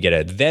 then you can get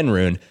a then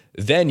rune,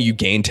 then you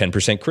gain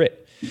 10% crit.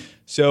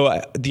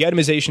 So the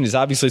itemization is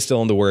obviously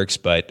still in the works,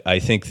 but I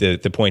think the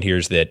point here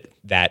is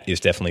that is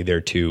definitely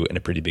there too in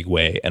a pretty big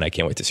way, and I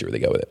can't wait to see where they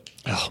go with it.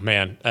 Oh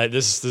man,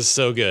 this is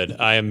so good.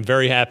 I am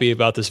very happy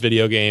about this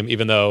video game,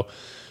 even though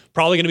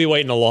probably going to be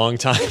waiting a long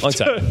time.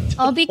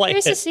 I'll be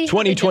curious to see.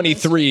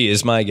 2023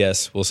 is my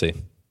guess. We'll see.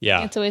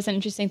 Yeah, it's always an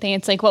interesting thing.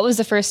 It's like, what was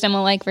the first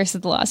demo like versus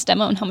the last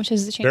demo, and how much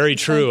has it changed? Very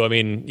true. I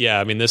mean,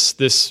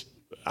 this.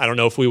 I don't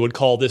know if we would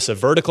call this a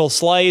vertical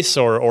slice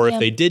or if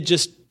they did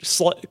just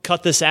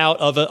cut this out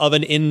of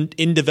an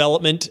in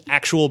development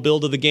actual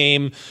build of the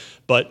game,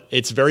 but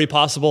it's very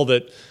possible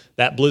that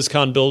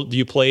BlizzCon build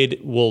you played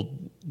will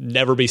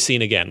never be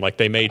seen again. Like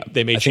they may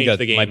change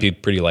the game. Might be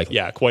pretty likely.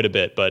 Yeah, quite a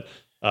bit. But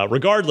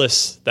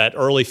regardless, that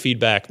early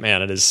feedback,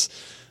 man, it is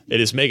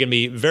making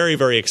me very,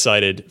 very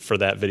excited for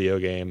that video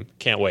game.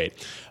 Can't wait.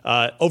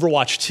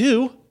 Overwatch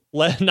 2,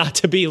 not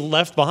to be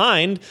left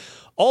behind.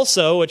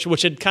 Also,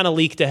 which had kind of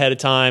leaked ahead of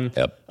time.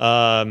 Yep.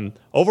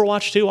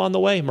 Overwatch 2 on the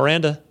way,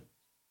 Miranda.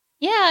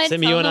 Yeah, it's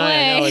Sim, you and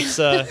I know it's.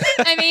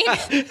 I mean,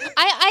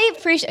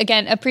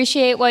 I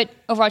appreciate what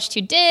Overwatch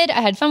 2 did.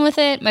 I had fun with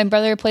it. My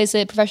brother plays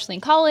it professionally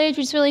in college,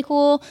 which is really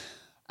cool.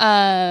 So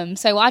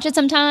I watch it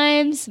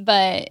sometimes,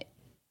 but.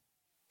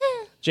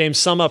 James,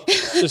 sum up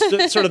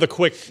just sort of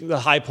the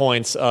high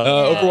points.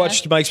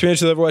 Overwatch. My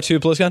experience with Overwatch 2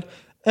 at BlizzCon.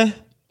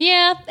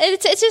 Yeah,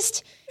 it's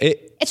just.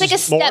 It's like a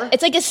step. More?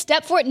 It's like a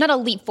step forward, not a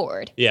leap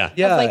forward. Yeah.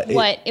 Of like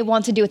what it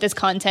wants to do with this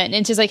content.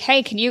 And it's just like,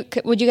 hey,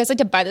 would you guys like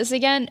to buy this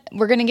again?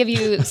 We're going to give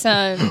you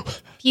some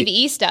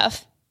PvE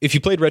stuff. If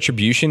you played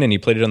Retribution and you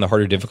played it on the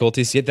harder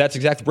difficulties, that's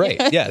exactly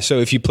right. Yeah. So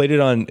if you played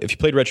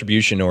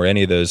Retribution or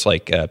any of those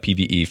like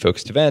PvE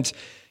focused events,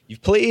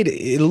 you've played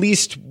at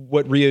least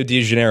what Rio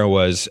de Janeiro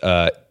was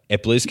at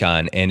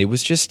BlizzCon, and it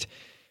was just,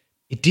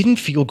 it didn't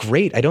feel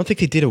great. I don't think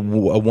they did a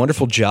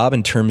wonderful job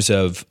in terms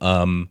of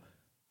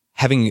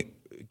having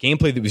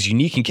gameplay that was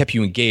unique and kept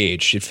you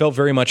engaged. It felt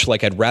very much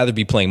like I'd rather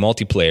be playing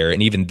multiplayer,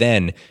 and even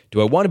then,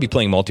 do I want to be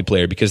playing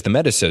multiplayer because the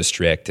meta's so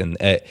strict? And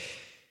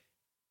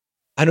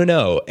I don't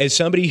know. As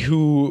somebody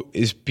who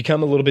has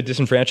become a little bit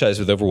disenfranchised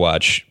with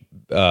Overwatch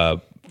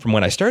from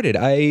when I started,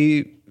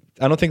 I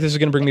don't think this is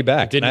going to bring me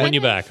back. Didn't bring you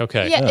back.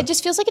 Okay. Yeah, it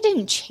just feels like it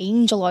didn't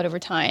change a lot over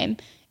time.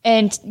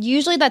 And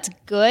usually that's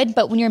good,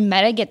 but when your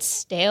meta gets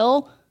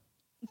stale,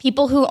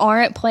 people who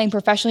aren't playing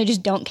professionally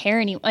just don't care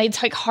anymore.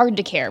 It's like hard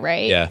to care,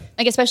 right? Yeah.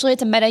 Like especially if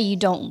it's a meta you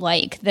don't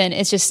like, then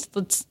it's just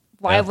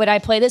why would I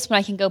play this when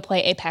I can go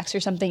play Apex or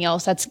something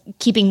else that's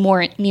keeping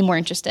me more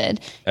interested?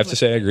 I have to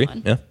say I agree.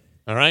 Yeah.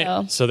 All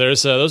right. So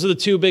there's those are the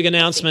two big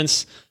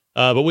announcements,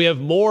 but we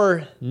have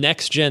more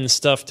next gen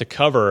stuff to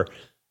cover.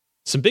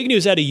 Some big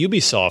news out of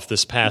Ubisoft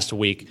this past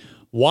week.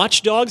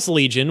 Watch Dogs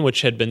Legion,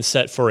 which had been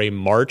set for a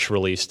March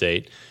release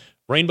date.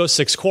 Rainbow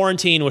Six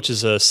Quarantine, which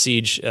is a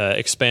Siege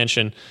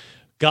expansion.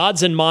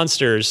 Gods and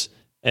Monsters,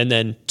 and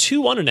then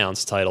 2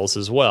 unannounced titles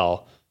as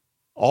well,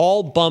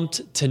 all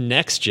bumped to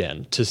next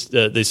gen.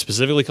 They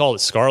specifically called it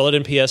Scarlet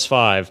and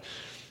PS5.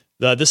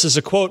 This is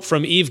a quote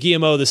from Yves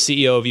Guillemot, the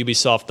CEO of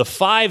Ubisoft. The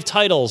 5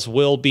 titles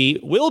will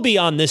be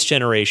on this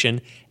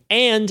generation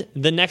and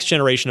the next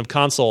generation of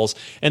consoles,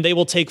 and they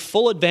will take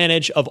full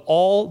advantage of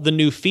all the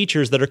new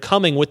features that are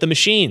coming with the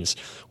machines,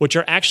 which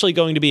are actually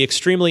going to be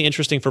extremely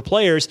interesting for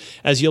players,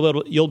 as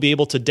you'll be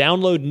able to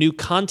download new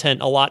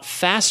content a lot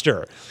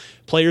faster.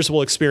 Players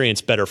will experience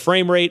better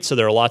frame rate, so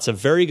there are lots of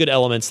very good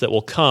elements that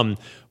will come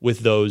with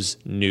those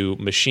new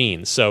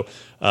machines. So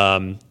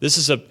this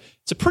is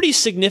it's a pretty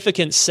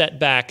significant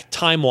setback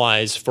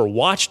time-wise for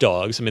Watch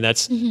Dogs. I mean,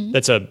 that's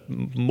a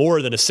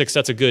more than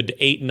that's a good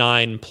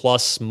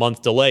 8-9+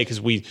 month delay, because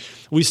we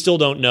still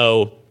don't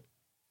know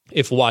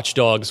if Watch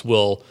Dogs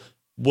will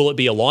it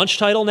be a launch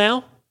title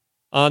now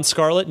on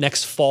Scarlet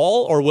next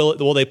fall, or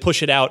will they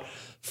push it out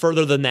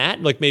further than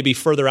that, like maybe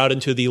further out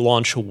into the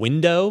launch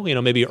window,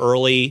 maybe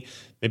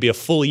a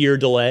full year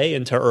delay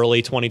into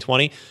early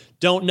 2020.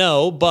 Don't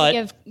know, but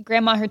give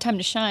Grandma her time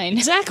to shine.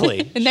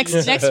 Exactly.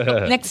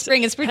 next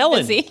spring is pretty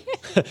busy.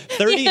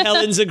 30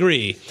 Helens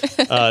agree.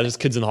 This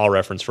Kids in the Hall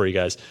reference for you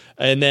guys.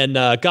 And then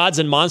Gods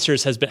and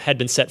Monsters had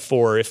been set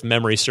for, if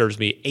memory serves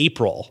me,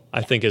 April.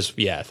 I think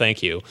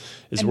thank you,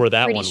 is where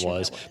that one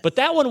was. But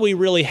that one we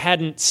really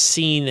hadn't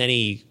seen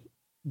any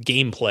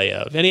gameplay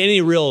of, any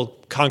real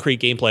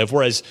concrete gameplay of,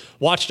 whereas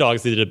Watch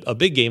Dogs, they did a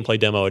big gameplay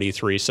demo at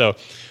E3. So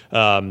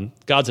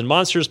Gods and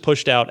Monsters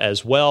pushed out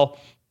as well.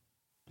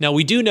 Now,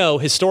 we do know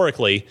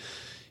historically,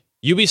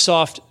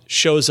 Ubisoft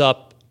shows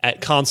up at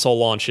console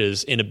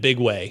launches in a big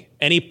way.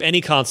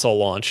 Any console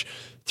launch,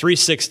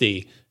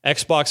 360,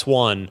 Xbox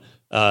One,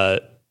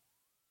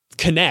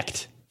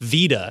 Kinect,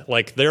 Vita,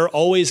 like they're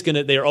always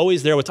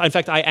there with time. In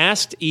fact, I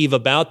asked Yves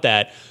about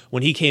that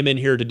when he came in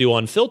here to do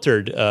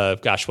Unfiltered,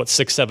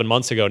 6-7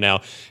 months ago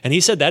now, and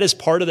he said that is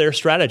part of their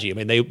strategy. I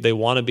mean, they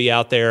want to be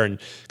out there, and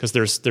because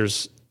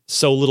there's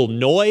so little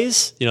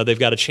noise, they've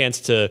got a chance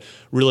to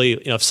really,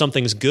 if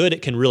something's good,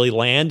 it can really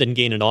land and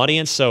gain an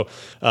audience. So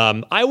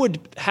I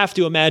would have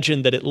to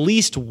imagine that at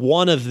least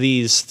one of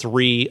these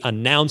 3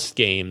 announced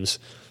games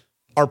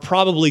are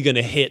probably going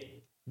to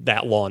hit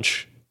that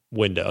launch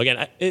window.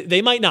 Again,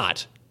 they might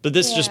not. But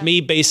this is just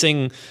me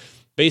basing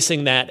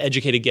that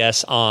educated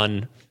guess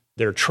on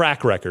their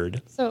track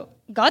record. So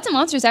Gods and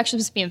Monsters actually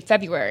supposed to be in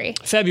February.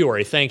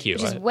 February, thank you.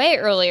 Which is way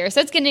earlier. So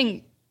it's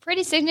getting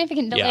pretty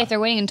significant delay if they're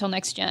waiting until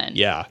next gen.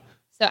 Yeah.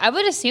 So I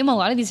would assume a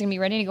lot of these are going to be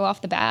ready to go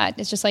off the bat.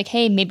 It's just like,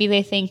 hey, maybe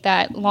they think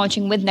that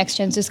launching with next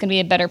gen is just going to be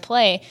a better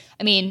play.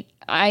 I mean,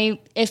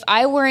 if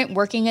I weren't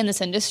working in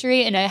this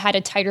industry and I had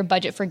a tighter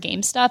budget for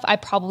game stuff, I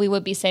probably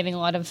would be saving a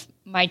lot of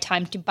my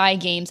time to buy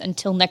games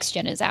until next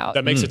gen is out.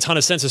 That makes a ton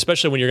of sense,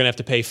 especially when you're going to have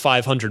to pay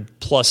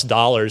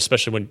 $500+,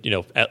 especially when,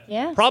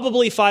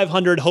 probably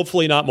 $500,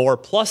 hopefully not more,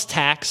 plus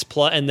tax,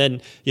 and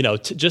then,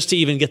 just to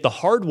even get the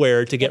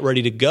hardware to get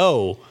ready to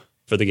go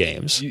for the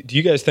games. Do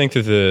you guys think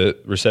that the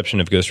reception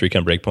of Ghost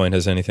Recon Breakpoint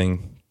has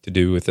anything to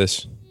do with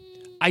this?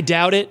 I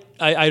doubt it.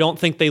 I don't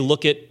think they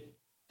look at...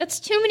 That's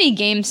too many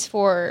games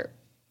for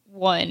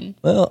one.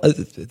 Well,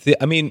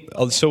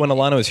 so when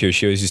Alana was here,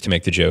 she always used to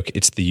make the joke,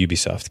 it's the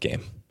Ubisoft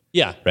game.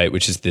 Yeah. Right,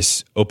 which is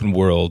this open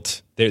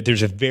world.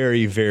 There's a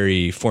very,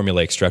 very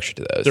formulaic structure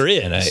to those. There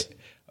is.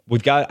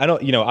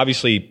 And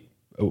obviously,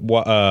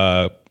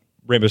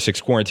 Rainbow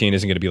Six Quarantine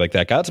isn't going to be like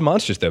that. Gods and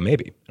Monsters, though,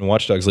 maybe. And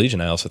Watch Dogs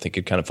Legion, I also think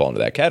could kind of fall into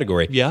that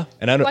category. Yeah.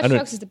 And Watch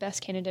Dogs is the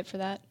best candidate for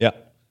that. Yeah.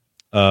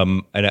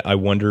 And I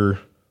wonder.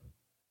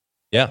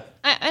 Yeah.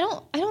 I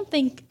don't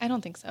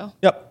think so.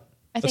 Yep.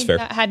 I That's think fair.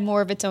 that had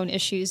more of its own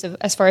issues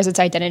as far as its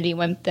identity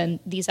went than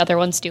these other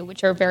ones do,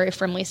 which are very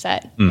firmly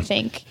set, I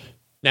think.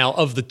 Now,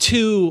 of the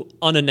 2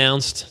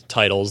 unannounced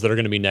titles that are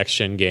going to be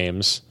next-gen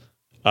games,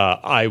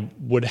 I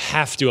would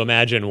have to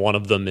imagine one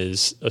of them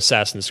is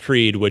Assassin's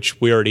Creed, which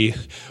we got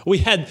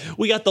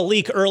the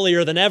leak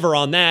earlier than ever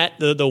on that,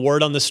 the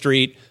word on the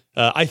street.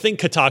 I think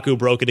Kotaku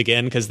broke it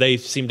again because they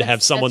seem to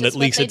have someone that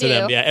leaks it to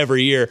them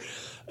every year,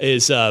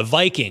 is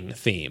Viking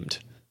themed.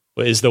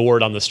 Is the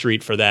word on the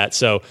street for that.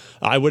 So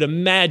I would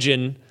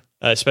imagine,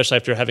 especially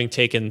after having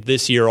taken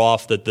this year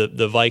off, that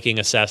the Viking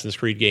Assassin's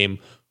Creed game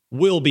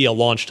will be a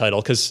launch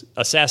title, because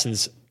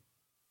Assassins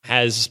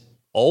has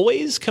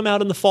always come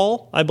out in the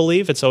fall, I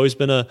believe. It's always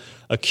been a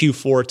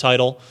Q4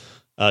 title.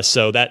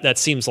 So that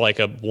seems like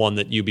a one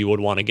that Ubi would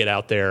want to get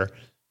out there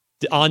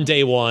on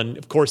day one.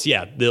 Of course,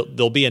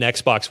 there'll be an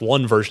Xbox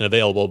One version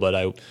available,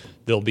 but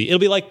it'll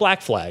be like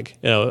Black Flag,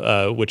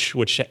 which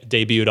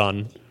debuted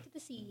on...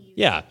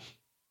 Yeah.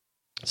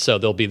 So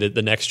there'll be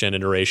the next gen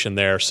iteration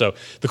there. So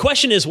the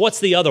question is, what's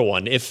the other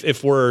one?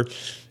 If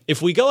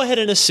we go ahead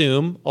and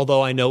assume,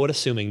 although I know what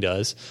assuming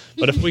does,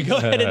 but if we go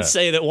ahead and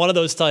say that one of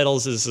those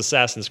titles is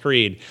Assassin's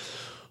Creed,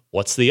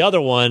 what's the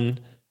other one?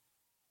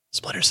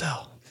 Splinter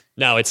Cell.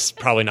 No, it's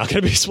probably not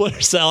going to be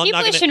Splinter Cell. Keep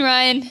pushing,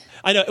 Ryan.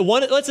 I know.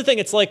 That's the thing.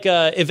 It's like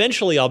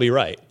eventually I'll be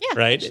right. Yeah,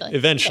 right?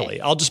 Eventually.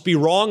 Okay. I'll just be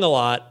wrong a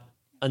lot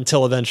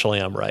until eventually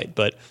I'm right.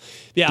 But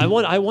yeah,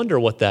 I wonder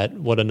what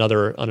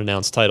another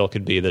unannounced title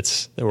could be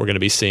that we're going to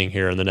be seeing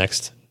here in the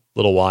next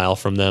little while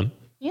from them.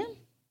 Yeah.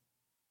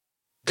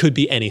 Could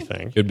be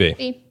anything. Could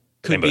be.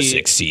 Could Rainbow be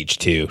Six Siege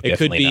 2. It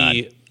could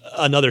be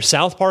another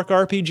South Park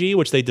RPG,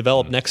 which they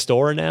develop next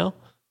door now.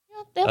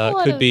 They have a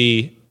lot Could of,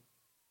 be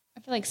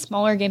I feel like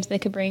smaller games they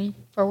could bring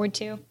forward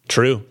to.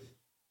 true.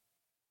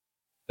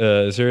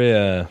 Is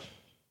there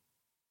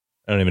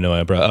I don't even know why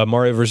I brought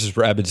Mario versus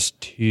Rabbids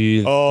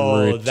 2.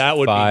 Oh, 3, that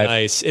would 5. be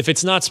nice. If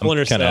it's not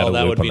Splinter kinda out Cell, of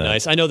that loop would on be that.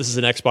 nice. I know this is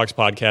an Xbox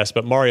podcast,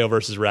 but Mario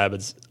versus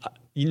Rabbids.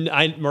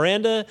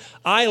 Miranda,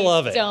 I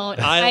love it. Don't.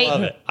 I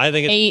love it. I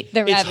think hate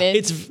the Rabbids.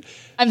 It's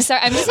I'm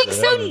sorry. I'm just being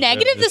so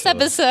negative this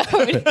episode.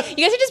 You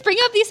guys are just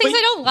bringing up these things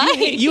I don't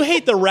like. you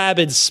hate the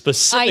Rabbids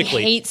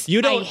specifically.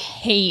 I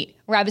hate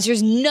Rabbids.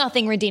 There's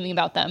nothing redeeming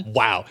about them.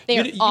 Wow. They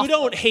are You awful.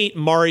 don't hate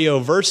Mario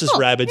versus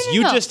Rabbids. no, no,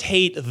 You no. just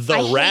hate the I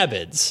hate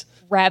Rabbids.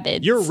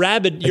 Rabbids. You're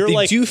rabid. You're They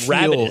like do feel,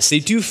 rabidist. they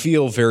do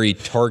feel very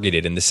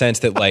targeted in the sense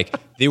that like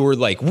they were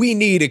like, we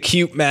need a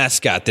cute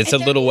mascot that's a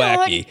They're little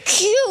not wacky.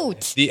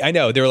 Cute. I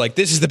know they were like,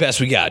 this is the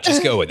best we got.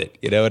 Just go with it.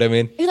 You know what I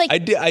mean? Like-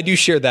 I do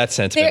share that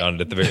sentiment They're- on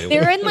it at the very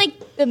They're least. in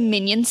like the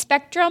minion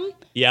spectrum.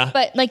 Yeah.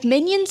 But like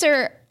minions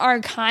are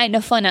kind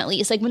of fun at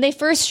least. Like when they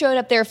first showed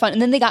up, they were fun,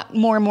 and then they got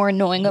more and more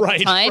annoying over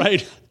Right, time.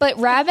 right. But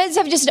Rabbids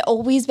have just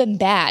always been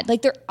bad.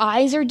 Like their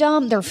eyes are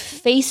dumb, their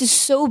face is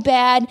so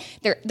bad,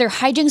 their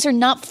hijinks are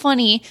not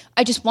funny.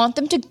 I just want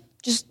them to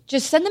just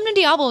send them to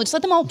Diablo. Just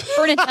let them all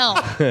burn in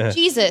hell.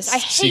 Jesus, I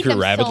hate Secret them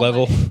rabbit so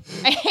level. much.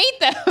 I hate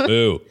them.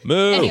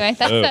 Moo. Anyway,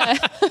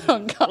 that's oh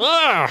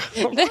god.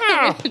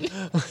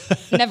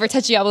 Never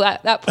touch Diablo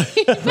at that point.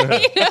 You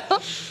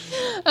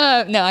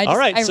know? No, I just, All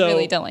right, I so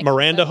really don't like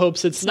Miranda them.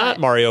 hopes it's not not-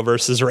 Mario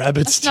versus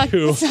Rabbids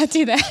Let's 2. not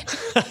do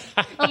that.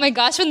 Oh my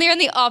gosh, when they're in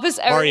the office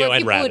hour, Mario where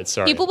and Rabbids,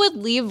 sorry. people would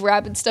leave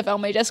Rabbids stuff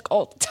on my desk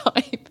all the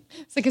time.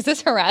 It's like, is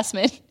this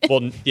harassment?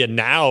 Well, yeah,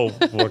 now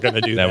we're going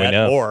to do Now we that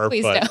know. more.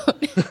 Please but,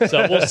 don't.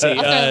 So we'll see. I'll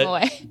throw them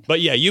away.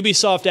 But yeah,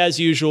 Ubisoft, as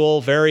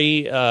usual,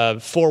 very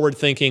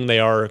forward-thinking. They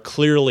are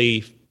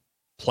clearly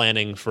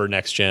planning for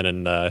next gen,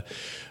 and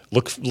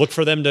look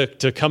for them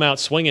to come out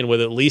swinging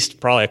with at least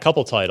probably a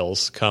couple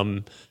titles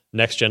come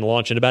next gen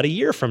launch in about a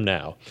year from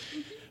now.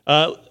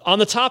 On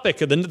the topic,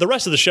 the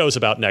rest of the show is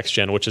about next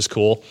gen, which is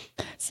cool.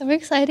 So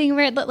exciting.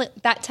 We're at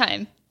that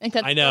time. Like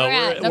that's I know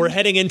where we're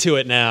heading into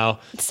it now.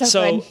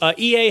 so good.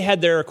 EA had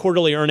their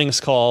quarterly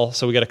earnings call,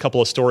 so we got a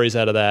couple of stories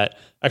out of that.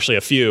 Actually,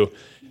 a few.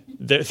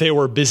 They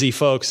were busy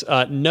folks.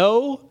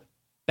 No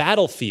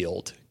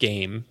Battlefield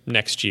game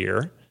next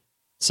year,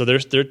 so they're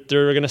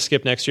going to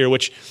skip next year,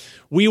 which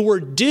we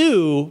were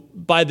due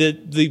by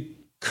the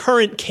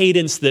current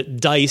cadence that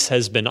DICE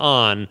has been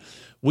on.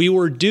 We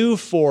were due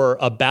for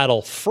a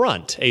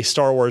Battlefront, a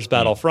Star Wars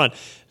Battlefront.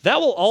 That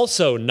will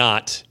also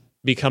not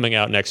be coming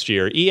out next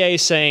year. EA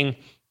saying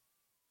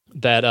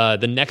that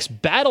the next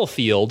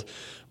Battlefield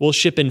will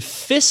ship in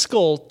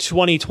fiscal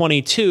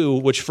 2022,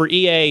 which for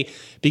EA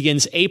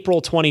begins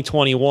April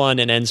 2021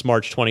 and ends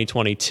March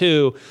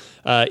 2022.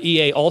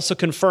 EA also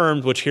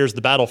confirmed, which here's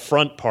the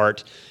Battlefront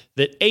part,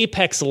 that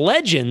Apex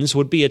Legends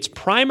would be its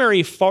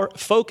primary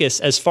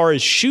focus as far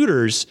as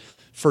shooters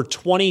for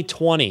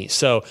 2020.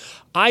 So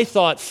I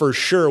thought for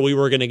sure we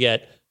were going to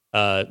get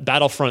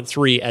Battlefront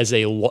 3 as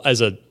a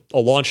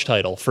launch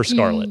title for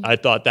Scarlet. I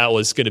thought that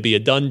was going to be a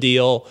done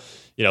deal.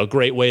 You know,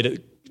 great way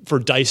for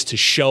DICE to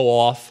show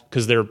off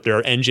because their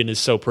engine is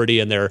so pretty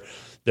and their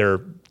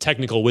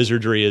technical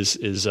wizardry is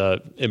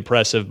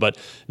impressive. But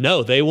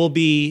no, they will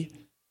be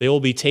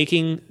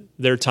taking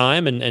their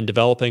time and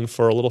developing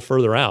for a little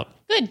further out.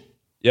 Good.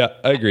 Yeah,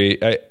 I agree.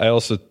 I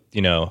also,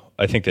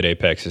 I think that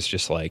Apex is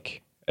just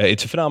like,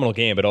 it's a phenomenal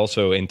game, but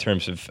also in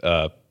terms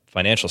of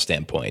financial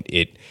standpoint,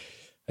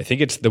 I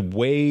think it's the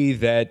way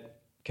that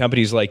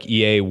companies like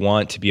EA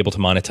want to be able to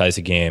monetize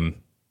a game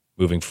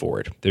moving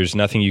forward. There's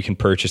nothing you can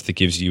purchase that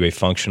gives you a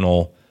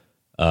functional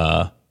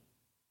leg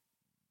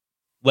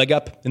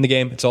up in the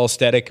game. It's all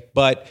static.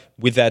 But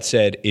with that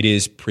said, it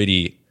is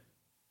pretty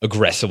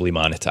aggressively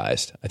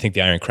monetized. I think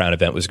the Iron Crown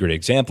event was a great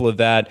example of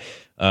that.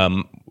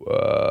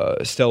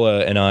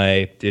 Stella and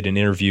I did an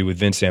interview with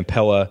Vince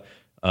Zampella,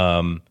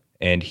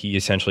 and he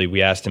essentially,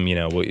 we asked him,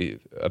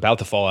 about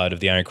the fallout of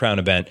the Iron Crown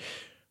event.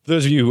 For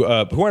those of you who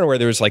aren't aware,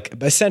 there was like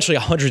essentially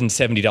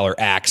 $170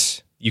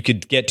 axe. You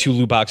could get 2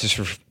 loot boxes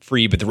for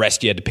free, but the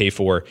rest you had to pay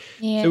for.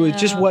 Yeah. So it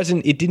just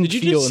wasn't, it didn't Did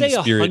you feel just in say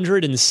the spirit.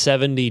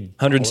 $170?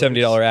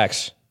 $170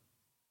 axe,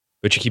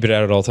 but you keep it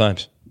out at all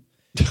times.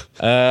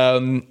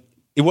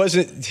 It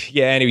wasn't,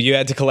 anyway, you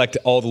had to collect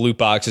all the loot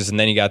boxes and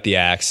then you got the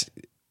axe.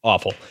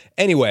 Awful.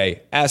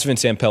 Anyway, asked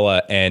Vince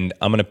Zampella, and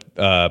I'm going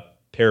to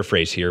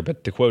paraphrase here,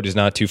 but the quote is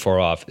not too far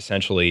off.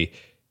 Essentially,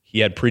 he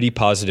had pretty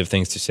positive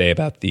things to say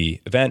about the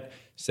event,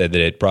 said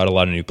that it brought a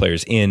lot of new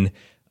players in.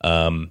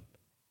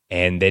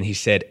 And then he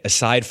said,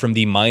 aside from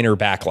the minor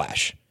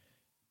backlash,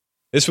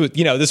 this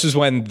was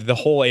when the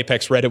whole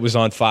Apex Reddit was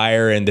on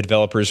fire and the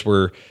developers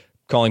were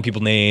calling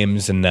people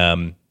names, and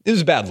it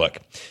was a bad look.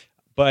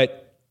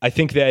 But I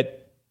think that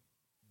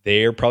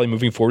they're probably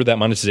moving forward with that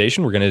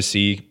monetization. We're going to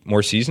see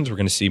more seasons. We're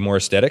going to see more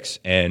aesthetics.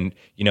 And,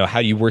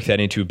 how do you work that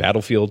into a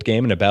Battlefield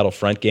game and a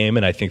Battlefront game?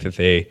 And I think that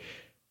they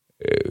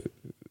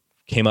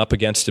came up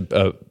against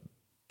a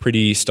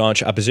pretty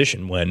staunch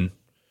opposition when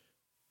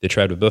they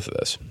tried with both of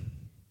those.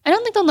 I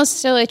don't think they'll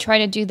necessarily try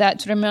to do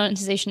that sort of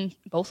monetization,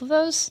 both of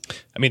those.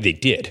 I mean, they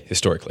did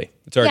historically.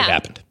 It's already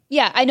happened.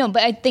 Yeah, I know,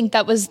 but I think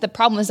that was the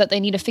problem, is that they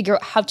need to figure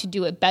out how to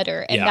do it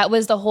better. And that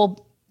was the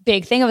whole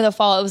big thing of the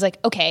fall. It was like,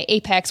 okay,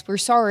 Apex, we're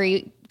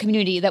sorry,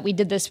 community, that we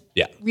did this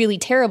really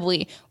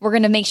terribly. We're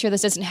going to make sure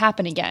this doesn't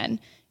happen again.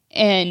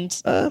 And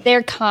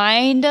they're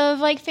kind of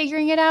like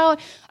figuring it out.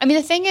 I mean,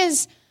 the thing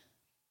is,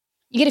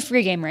 you get a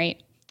free game,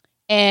 right?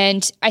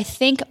 And I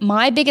think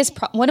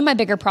one of my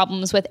bigger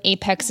problems with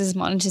Apex's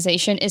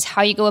monetization is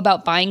how you go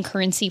about buying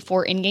currency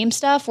for in-game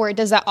stuff, where it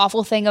does that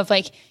awful thing of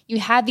like, you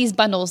have these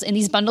bundles and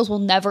these bundles will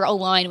never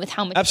align with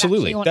how much.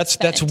 Absolutely. You want to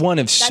spend. That's one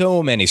of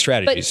so many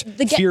strategies.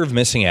 Fear of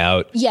missing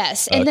out.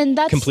 Yes. And then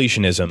that's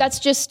completionism. That's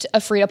just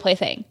a free-to-play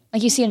thing.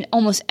 Like you see in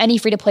almost any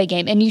free-to-play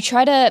game. And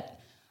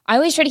I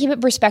always try to keep it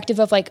in perspective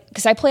of like,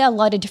 because I play a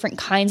lot of different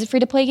kinds of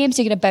free-to-play games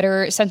to get a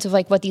better sense of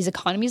like what these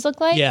economies look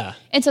like. Yeah.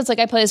 And so it's like,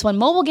 I play this one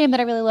mobile game that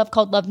I really love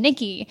called Love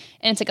Nikki.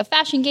 And it's like a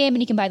fashion game,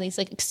 and you can buy these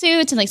like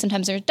suits, and like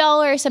sometimes they're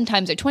 $1,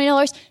 sometimes they're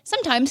 $20,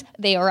 sometimes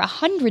they are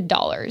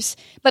 $100.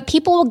 But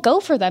people will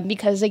go for them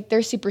because like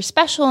they're super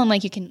special, and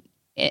like you can,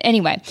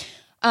 anyway.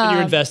 And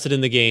you're invested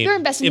in the game. You're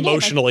invested in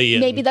emotionally. The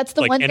game. Like, maybe that's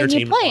the one thing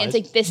you play. It's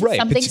like, this is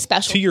something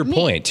special. To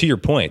your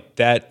point,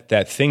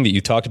 that thing that you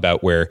talked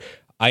about where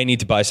I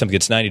need to buy something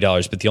that's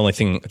 $90, but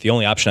the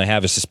only option I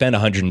have is to spend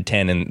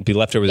 $110 and be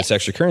left over this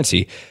extra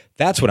currency.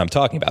 That's what I'm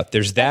talking about.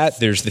 There's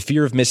there's the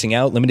fear of missing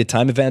out, limited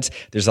time events.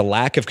 There's a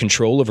lack of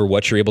control over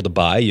what you're able to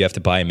buy. You have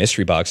to buy a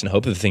mystery box and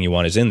hope that the thing you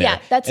want is in there.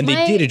 Yeah,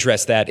 they did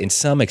address that to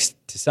some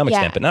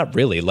extent, but not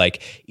really.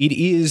 Like it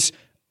is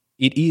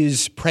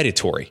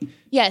predatory.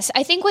 Yes,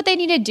 I think what they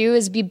need to do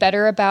is be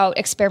better about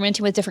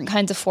experimenting with different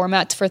kinds of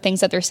formats for things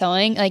that they're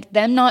selling. Like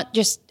them not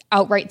just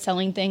outright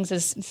selling things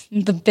is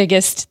the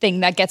biggest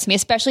thing that gets me,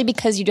 especially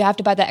because you do have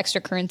to buy that extra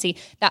currency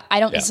that I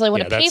don't necessarily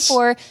want to pay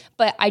for,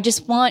 but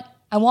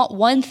I want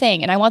one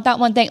thing, and I want that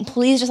one thing.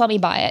 Please just let me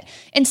buy it.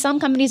 And some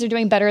companies are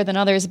doing better than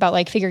others about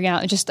like figuring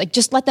out and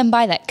just let them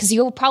buy that, because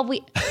you'll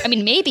probably, I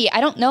mean, maybe,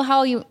 I don't know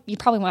how you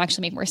probably won't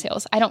actually make more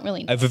sales. I don't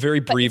really know. I have a very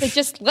brief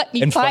just let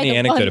me and buy funny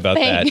anecdote about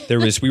thing. that. There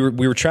was we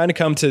were trying to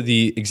come to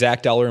the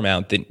exact dollar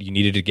amount that you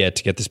needed to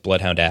get this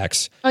Bloodhound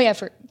axe. Oh yeah,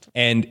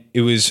 and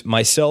it was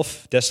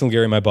myself, Destin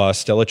Gary, my boss,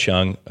 Stella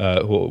Chung,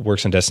 who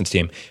works on Destin's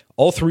team.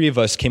 All three of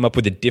us came up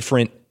with a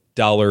different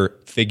dollar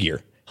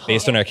figure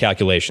based on our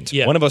calculations.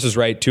 Yeah. One of us was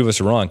right, two of us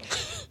are wrong.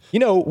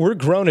 We're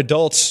grown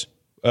adults,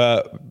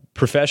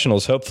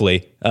 professionals,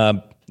 hopefully,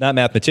 not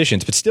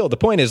mathematicians, but still, the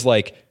point is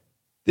like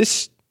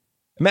this.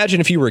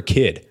 Imagine if you were a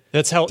kid.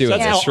 That's how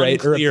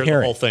right? Or a parent.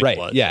 The whole thing right?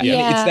 was. Yeah. I mean,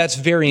 that's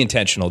very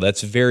intentional.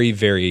 That's very,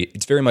 very.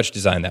 It's very much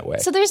designed that way.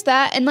 So there's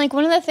that, and like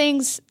one of the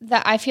things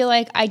that I feel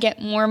like I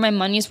get more of my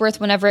money's worth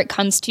whenever it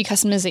comes to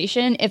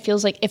customization. It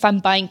feels like if I'm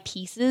buying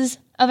pieces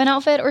of an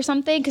outfit or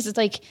something, because it's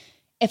like,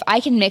 if I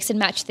can mix and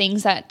match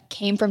things that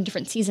came from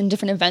different seasons,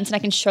 different events, and I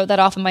can show that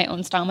off in my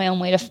own style, my own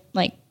way to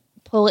like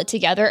pull it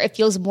together, it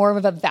feels more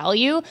of a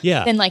value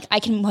than like I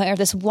can wear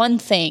this one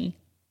thing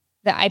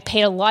that I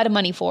paid a lot of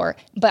money for,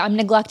 but I'm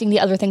neglecting the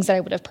other things that I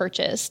would have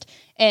purchased.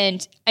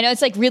 And I know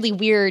it's like really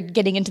weird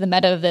getting into the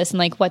meta of this and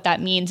like what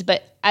that means,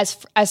 but as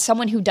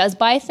someone who does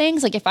buy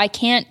things, like if I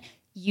can't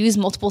use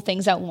multiple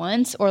things at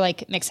once or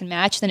like mix and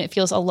match, then it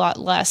feels a lot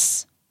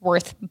less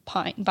worth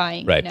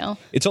buying, right?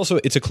 It's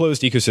a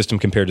closed ecosystem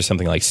compared to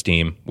something like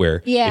Steam,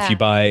 where if you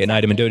buy an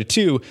item in Dota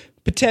 2,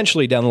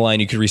 potentially down the line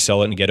you could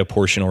resell it and get a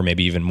portion or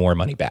maybe even more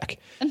money back.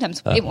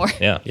 Sometimes way more.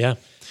 Yeah.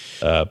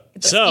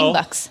 So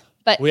 $15.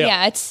 But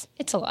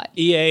it's a lot.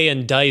 EA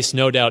and DICE,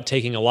 no doubt,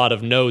 taking a lot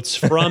of notes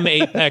from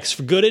Apex,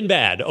 for good and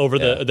bad, over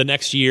the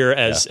next year,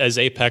 as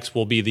Apex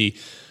will be the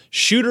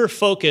shooter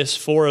focus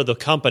for the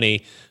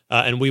company,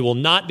 and we will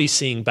not be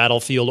seeing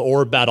Battlefield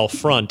or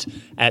Battlefront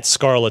at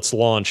Scarlet's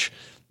launch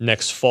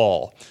next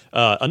fall.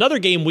 Another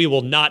game we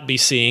will not be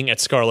seeing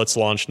at Scarlet's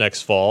launch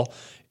next fall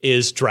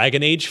is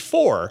Dragon Age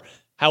 4.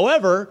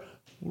 However,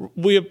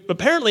 we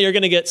apparently are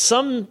going to get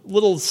some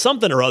little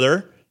something or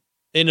other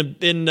in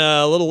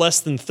a little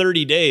less than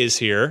 30 days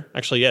here.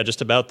 Actually,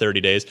 just about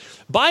 30 days.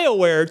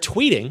 BioWare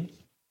tweeting,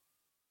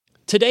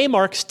 today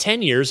marks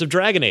 10 years of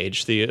Dragon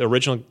Age, the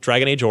original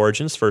Dragon Age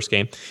Origins, first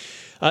game.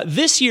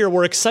 This year,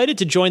 we're excited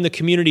to join the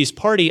community's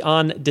party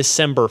on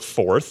December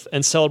 4th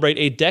and celebrate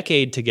a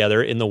decade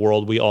together in the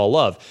world we all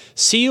love.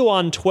 See you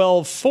on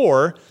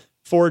 12/4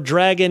 for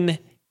Dragon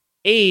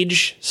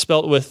Age,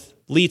 spelt with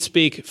Leet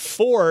Speak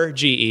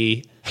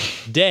 4GE,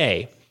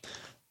 Day.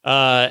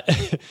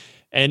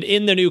 And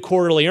in the new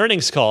quarterly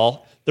earnings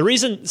call, the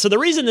reason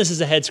this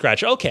is a head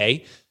scratch.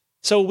 Okay,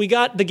 so we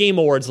got the Game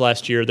Awards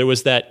last year. There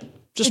was that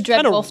just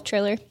Dread Wolf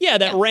trailer. Yeah,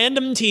 that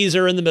random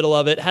teaser in the middle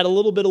of it had a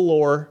little bit of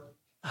lore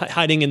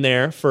hiding in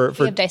there for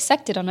we have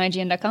dissected on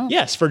IGN.com.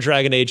 Yes, for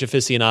Dragon Age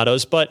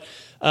aficionados, but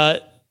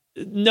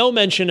no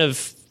mention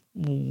of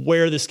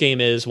where this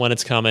game is, when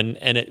it's coming,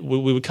 and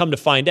we would come to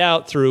find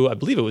out through, I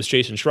believe it was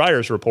Jason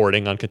Schreier's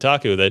reporting on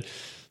Kotaku, that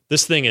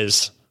this thing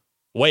is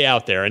way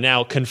out there, and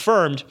now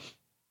confirmed.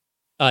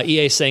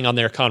 EA saying on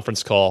their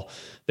conference call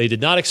they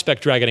did not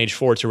expect Dragon Age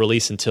 4 to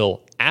release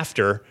until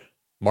after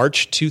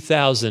March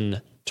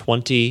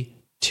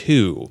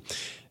 2022.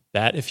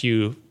 That, if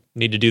you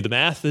need to do the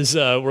math, is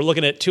we're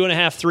looking at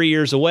 2.5, 3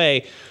 years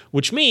away,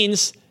 which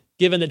means,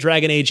 given that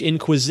Dragon Age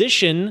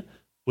Inquisition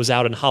was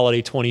out in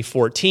holiday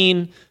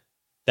 2014,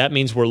 that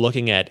means we're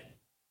looking at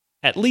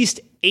least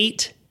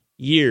 8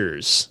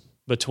 years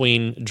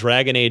between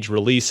Dragon Age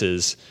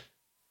releases,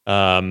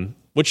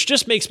 which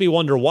just makes me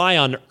wonder, why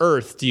on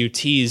earth do you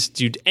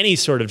do any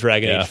sort of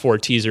Dragon Age 4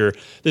 teaser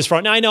this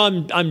far? Now I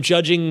know I'm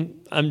judging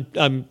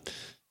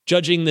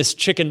this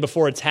chicken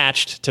before it's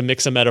hatched, to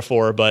mix a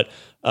metaphor, but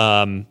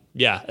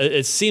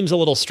it seems a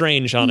little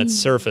strange on its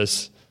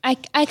surface. I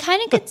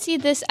kind of could see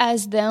this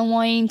as them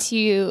wanting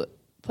to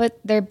put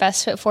their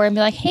best foot forward and be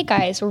like, hey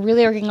guys, we're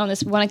really working on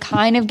this. We want to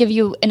kind of give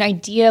you an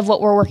idea of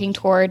what we're working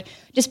toward,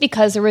 just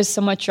because there was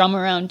so much drama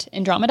around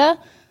Andromeda.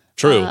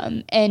 True.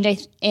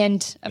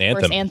 And of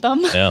course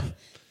Anthem.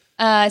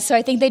 Yeah. So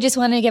I think they just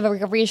wanted to give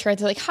a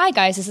reassurance, like, hi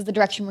guys, this is the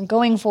direction we're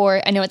going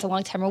for. I know it's a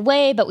long time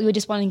away, but we would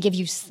just want to give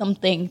you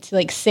something to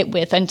like sit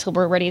with until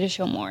we're ready to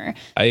show more.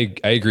 I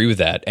agree with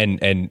that.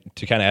 And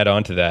to kind of add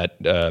on to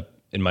that,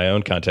 in my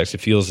own context, it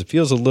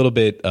feels a little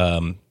bit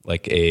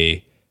like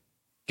a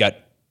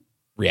gut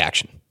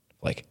reaction.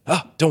 Like,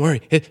 oh, don't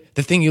worry,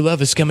 the thing you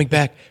love is coming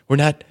back. We're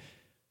not,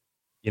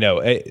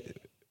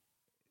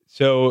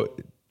 so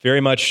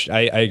very much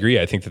I agree.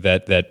 I think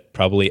that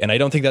probably, and I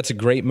don't think that's a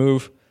great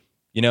move.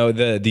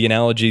 The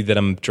analogy that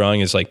I'm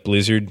drawing is like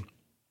Blizzard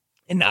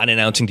and not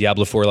announcing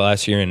Diablo 4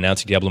 last year and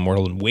announcing Diablo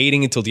Immortal and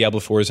waiting until Diablo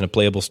 4 is in a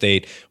playable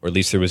state, or at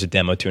least there was a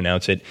demo to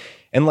announce it.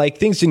 And like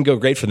things didn't go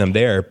great for them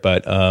there,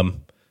 but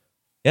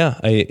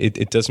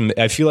it doesn't.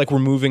 I feel like we're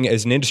moving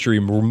as an industry.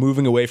 We're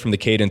moving away from the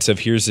cadence of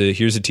here's a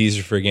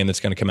teaser for a game that's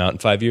going to come out in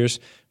 5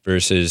 years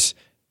versus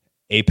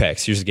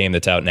Apex. Here's a game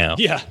that's out now.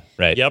 Yeah.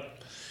 Right.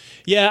 Yep.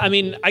 Yeah. I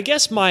mean, I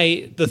guess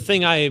the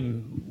thing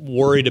I'm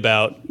worried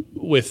about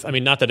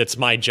not that it's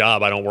my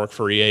job, I don't work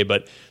for EA,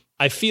 but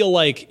I feel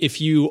like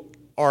if you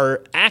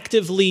are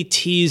actively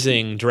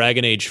teasing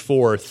Dragon Age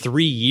 4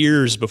 3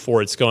 years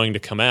before it's going to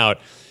come out,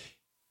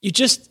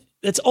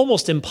 it's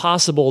almost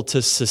impossible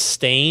to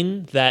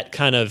sustain that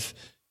kind of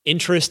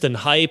interest and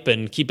hype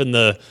and keeping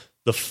the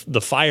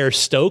fire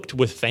stoked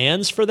with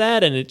fans for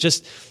that. And it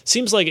just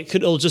seems like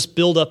it'll just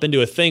build up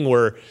into a thing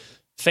where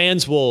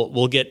fans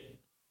will get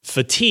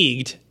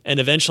fatigued and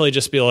eventually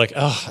just be like,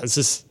 oh,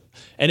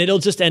 and it'll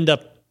just end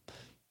up,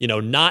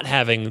 not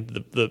having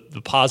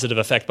the positive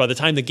effect by the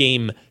time the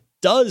game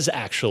does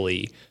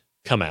actually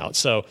come out.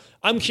 So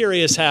I'm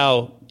curious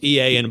how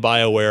EA and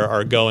BioWare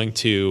are going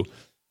to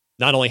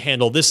not only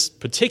handle this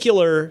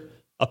particular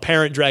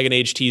apparent Dragon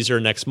Age teaser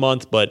next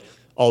month, but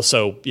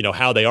also,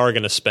 how they are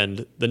going to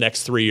spend the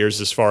next 3 years,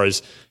 as far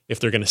as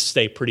if they're going to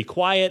stay pretty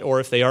quiet or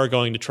if they are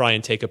going to try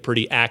and take a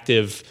pretty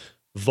active,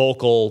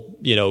 vocal,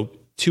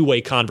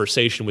 two-way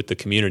conversation with the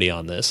community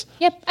on this.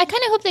 Yep. I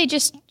kind of hope they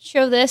just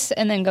show this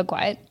and then go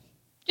quiet.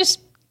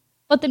 Just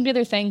let them do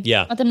their thing.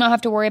 Yeah. Let them not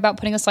have to worry about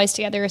putting a slice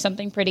together or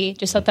something pretty.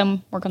 Just let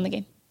them work on the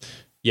game.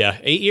 Yeah.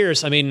 8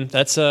 years. I mean,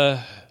 that's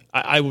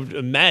I would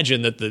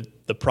imagine that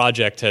the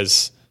project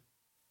has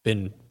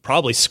been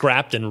probably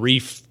scrapped and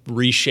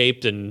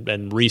reshaped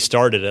and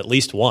restarted at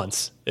least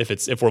once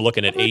if we're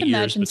looking at 8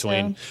 years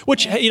between. So.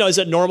 Which, is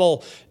a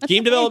normal.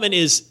 Game development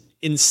is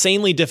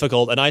insanely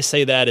difficult, and I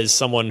say that as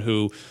someone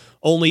who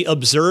only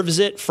observes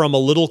it from a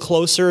little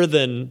closer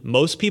than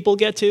most people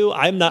get to.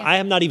 I am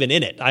not even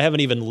in it. I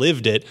haven't even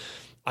lived it.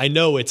 I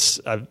know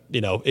it's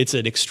it's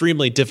an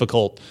extremely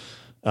difficult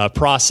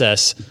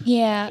process.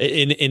 Yeah.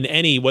 In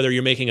any, whether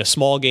you're making a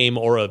small game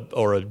or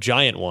a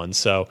giant one.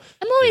 So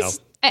I'm always.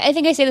 I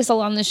think I say this a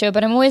lot on the show,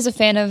 but I'm always a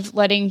fan of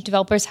letting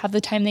developers have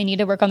the time they need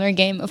to work on their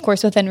game. Of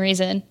course, within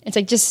reason. It's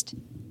like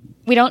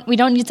we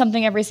don't need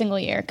something every single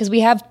year because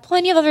we have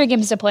plenty of other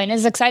games to play. And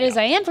as excited as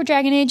I am for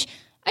Dragon Age,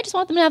 I just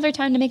want them to have their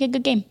time to make a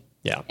good game.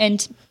 Yeah.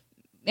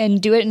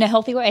 And do it in a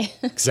healthy way.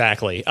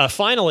 Exactly.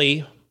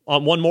 Finally,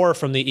 one more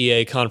from the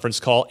EA conference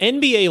call,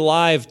 NBA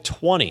Live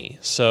 20.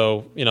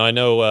 So, I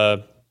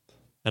know,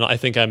 and I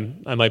think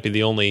I might be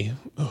the only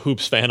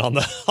hoops fan on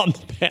the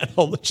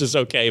panel, which is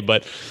okay.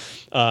 But,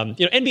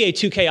 NBA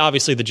 2K,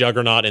 obviously the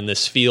juggernaut in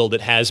this field. It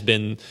has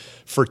been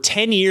for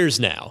 10 years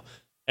now,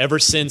 ever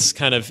since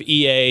kind of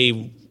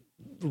EA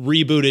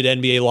rebooted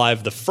NBA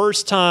Live the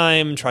first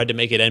time, tried to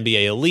make it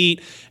NBA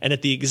Elite, and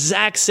at the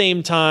exact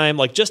same time,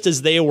 like just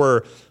as they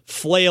were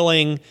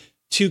flailing,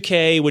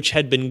 2K, which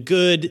had been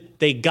good,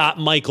 they got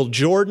Michael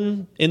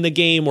Jordan in the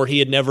game where he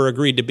had never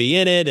agreed to be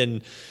in it,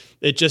 and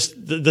it just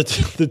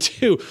the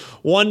two,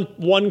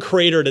 one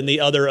cratered and the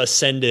other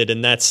ascended,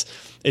 and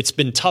it's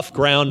been tough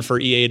ground for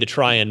EA to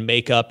try and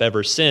make up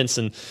ever since.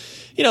 And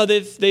they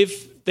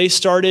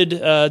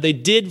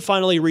did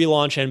finally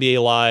relaunch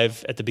NBA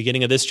Live at the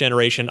beginning of this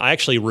generation. I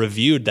actually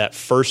reviewed that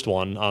first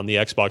one on the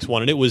Xbox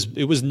One, and it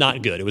was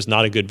not good. It was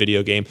not a good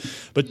video game.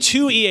 But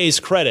to EA's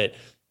credit,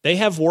 they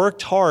have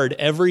worked hard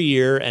every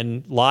year,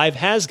 and Live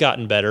has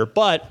gotten better,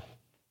 but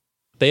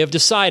they have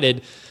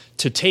decided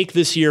to take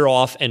this year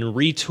off and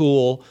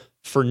retool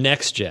for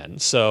next gen.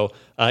 So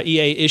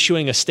EA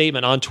issuing a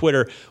statement on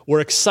Twitter.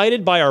 We're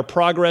excited by our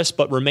progress,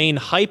 but remain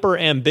hyper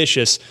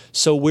ambitious,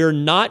 so we're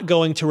not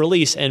going to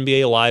release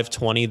NBA Live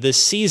 20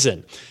 this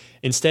season.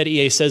 Instead,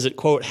 EA says it,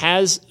 quote,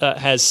 has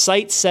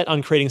sights set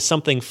on creating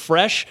something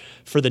fresh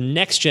for the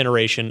next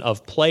generation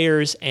of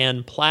players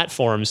and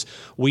platforms.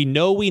 We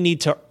know we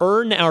need to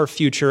earn our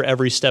future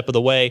every step of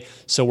the way,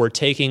 so we're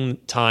taking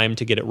time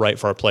to get it right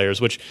for our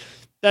players, which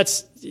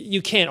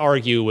you can't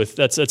argue with.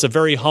 That's a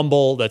very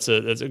humble, that's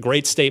a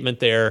great statement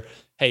there.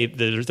 Hey,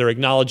 they're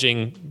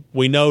acknowledging,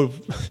 we know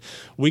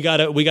we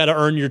gotta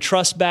earn your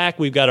trust back.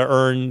 We've got to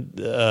earn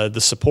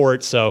the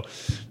support. So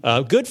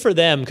good for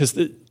them, because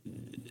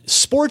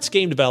sports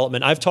game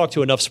development, I've talked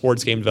to enough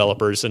sports game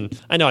developers, and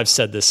I know I've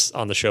said this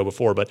on the show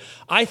before, but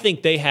I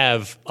think they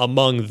have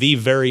among the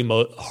very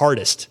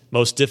hardest,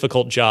 most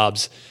difficult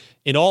jobs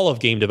in all of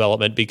game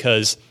development,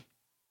 because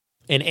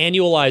an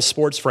annualized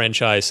sports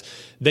franchise,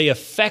 they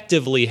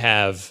effectively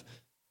have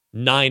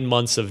 9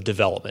 months of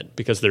development,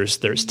 because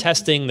there's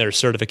testing, there's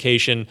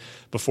certification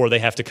before they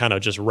have to kind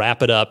of just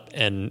wrap it up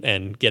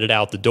and get it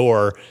out the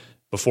door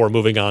before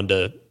moving on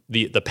to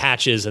the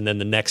patches and then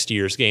the next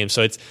year's game.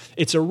 So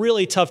it's a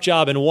really tough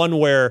job, and one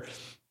where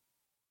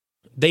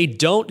they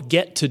don't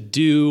get to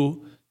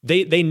do,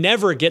 they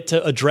never get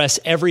to address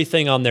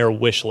everything on their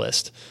wish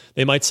list.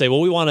 They might say, well,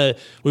 we want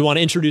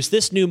to introduce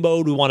this new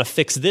mode, we want to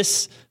fix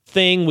this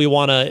thing, we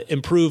want to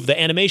improve the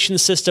animation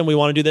system, we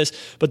want to do this,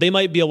 but they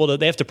might be able to,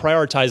 they have to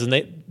prioritize,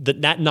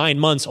 and that 9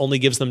 months only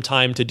gives them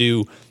time to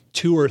do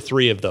 2 or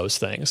 3 of those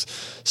things.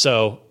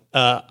 So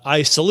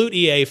I salute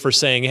EA for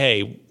saying,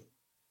 hey,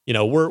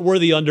 we're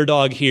the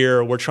underdog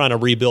here. We're trying to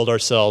rebuild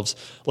ourselves.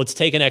 Let's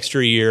take an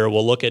extra year.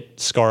 We'll look at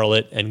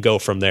Scarlet and go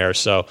from there.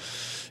 So,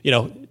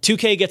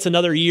 2K gets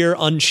another year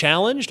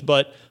unchallenged,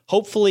 but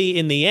hopefully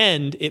in the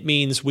end, it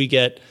means we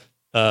get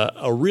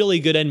a really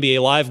good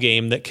NBA Live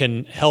game that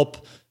can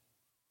help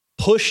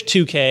push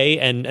 2K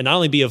and not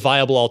only be a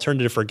viable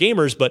alternative for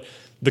gamers, but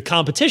the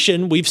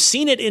competition. We've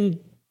seen it in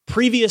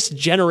previous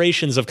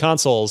generations of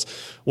consoles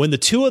when the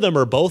two of them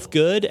are both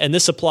good, and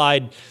this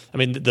applied. I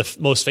mean, the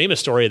most famous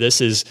story of this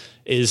is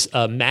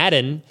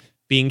Madden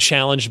being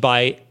challenged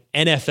by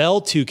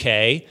NFL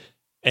 2K,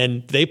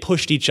 and they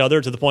pushed each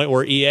other to the point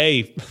where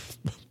EA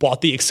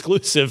bought the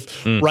exclusive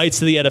rights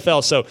to the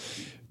NFL. So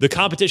the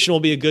competition will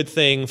be a good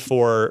thing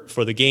for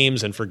the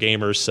games and for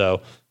gamers.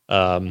 So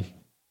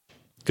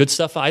good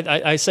stuff.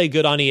 I say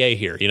good on EA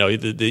here.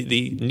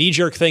 The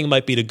knee-jerk thing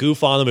might be to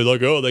goof on them, be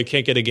like, oh, they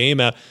can't get a game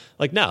out.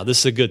 Like, no, this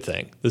is a good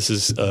thing. This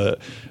is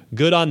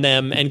good on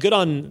them, and good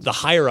on the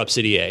higher-ups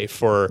at EA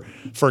for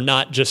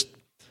not just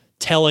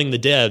telling the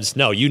devs,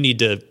 no, you need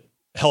to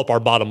help our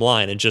bottom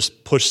line and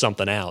just push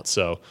something out.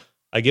 So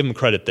I give them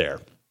credit there.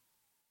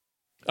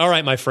 All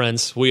right, my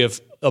friends, we have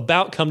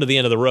about come to the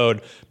end of the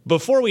road.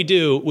 Before we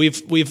do,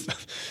 we've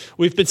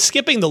been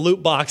skipping the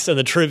loot box and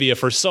the trivia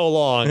for so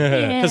long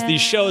because these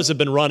shows have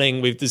been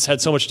running. We've just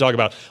had so much to talk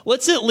about.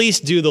 Let's at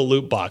least do the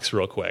loot box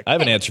real quick. I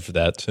have an answer for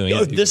that.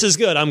 So this is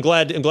good. I'm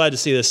glad to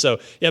see this. So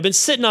yeah, I've been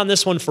sitting on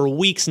this one for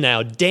weeks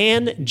now.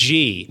 Dan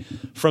G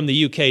from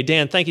the UK.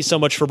 Dan, thank you so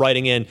much for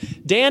writing in.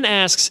 Dan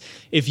asks,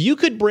 if you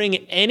could bring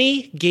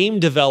any game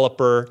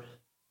developer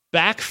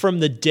back from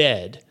the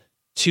dead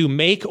to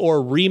make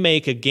or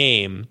remake a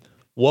game,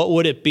 what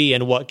would it be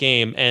and what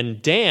game?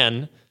 And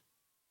Dan,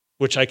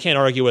 which I can't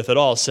argue with at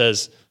all,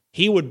 says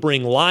he would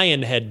bring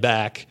Lionhead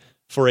back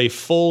for a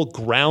full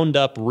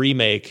ground-up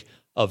remake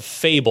of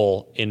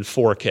Fable in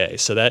 4K.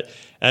 So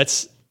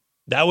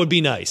that would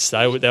be nice.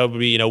 That would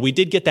be, we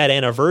did get that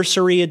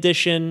anniversary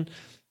edition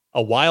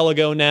a while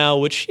ago now,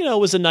 which,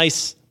 was a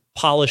nice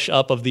polish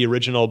up of the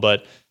original,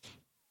 but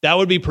that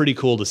would be pretty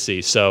cool to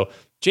see. So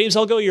James,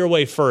 I'll go your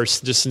way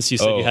first, just since you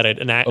said you had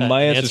an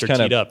answer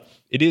teed up.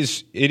 It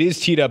is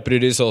teed up, but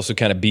it is also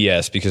kind of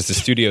BS because the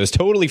studio is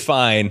totally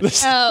fine.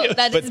 Is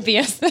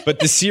BS. But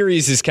the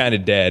series is kind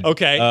of dead.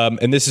 Okay.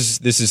 And this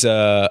is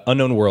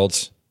Unknown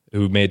Worlds,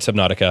 who made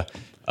Subnautica.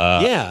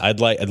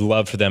 I'd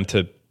love for them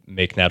to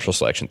make Natural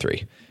Selection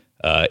 3.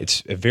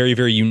 It's a very,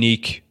 very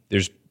unique.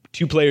 There's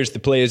 2 players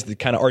that play as the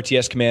kind of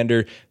RTS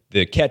commander.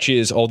 The catch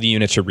is all the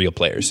units are real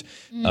players.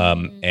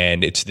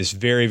 And it's this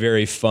very,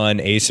 very fun,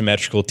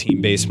 asymmetrical,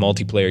 team-based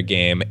multiplayer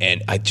game.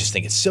 And I just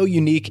think it's so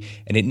unique.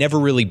 And it never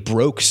really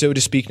broke, so to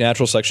speak.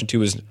 Natural Selection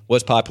 2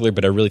 was popular,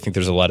 but I really think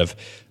there's a lot of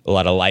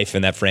life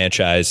in that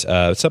franchise.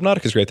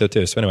 Subnautica is great, though,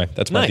 too. So anyway,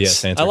 that's my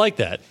BS answer. I like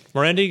that.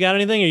 Miranda, you got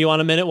anything? Or you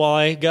want a minute while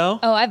I go?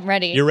 Oh, I'm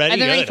ready. You're ready? I've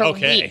been ready for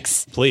okay.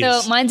 weeks. Please.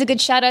 So mine's a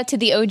good shout-out to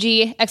the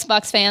OG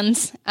Xbox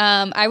fans.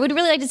 I would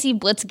really like to see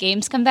Blitz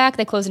Games come back.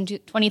 They closed in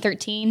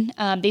 2013.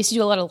 They used to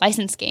do a lot of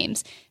licensed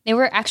games. They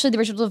were actually the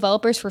original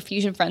developers for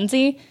Fusion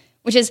Frenzy,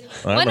 which is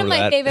one of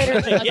my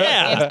favorite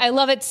games. I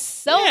love it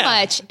so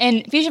much.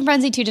 And Fusion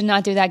Frenzy 2 did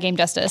not do that game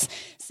justice.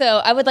 So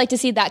I would like to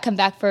see that come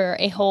back for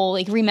a whole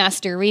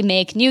remaster,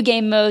 remake, new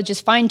game mode,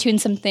 just fine-tune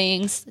some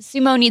things.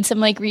 Sumo needs some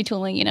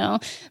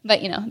retooling,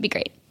 but it'd be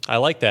great. I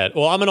like that.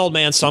 Well, I'm an old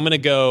man, so I'm going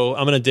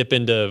to dip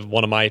into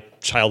one of my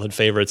childhood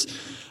favorites.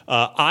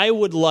 I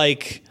would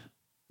like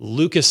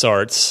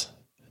LucasArts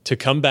to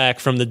come back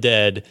from the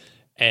dead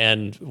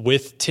and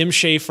with Tim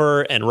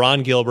Schafer and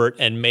Ron Gilbert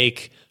and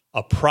make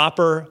a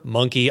proper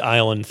Monkey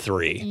Island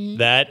 3.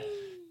 That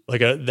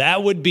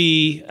would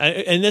be,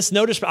 and this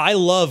notice, I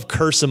love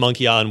Curse of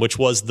Monkey Island, which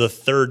was the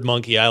third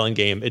Monkey Island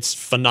game. It's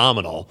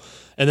phenomenal.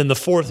 And then the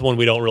fourth one,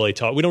 we don't really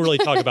talk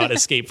about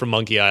Escape from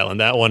Monkey Island.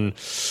 That one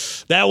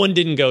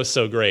didn't go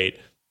so great.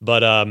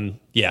 But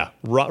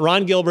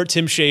Ron Gilbert,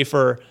 Tim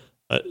Schafer,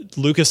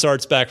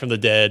 LucasArts Back from the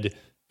Dead,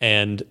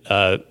 and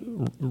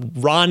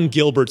Ron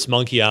Gilbert's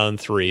Monkey Island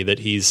 3 that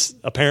he's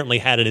apparently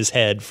had in his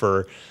head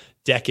for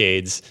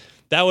decades.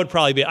 That would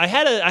probably be. I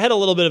had a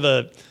little bit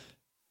of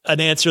an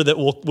answer that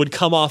would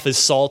come off as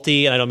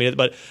salty, and I don't mean it,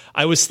 but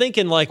I was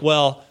thinking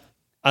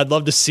I'd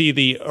love to see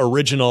the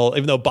original,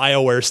 even though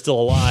BioWare's still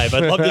alive,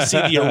 I'd love to see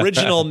the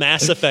original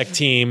Mass Effect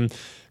team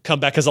come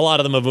back, because a lot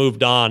of them have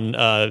moved on,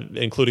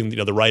 including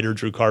the writer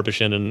Drew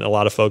Karpyshyn and a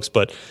lot of folks.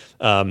 But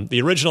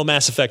the original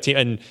Mass Effect team,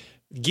 and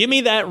give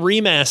me that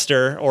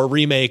remaster or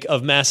remake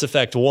of Mass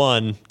Effect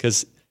 1,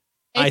 because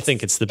I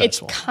think it's the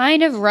best one. It's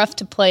kind of rough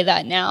to play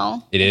that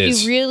now. It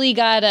is. You really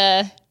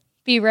gotta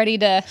be ready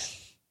to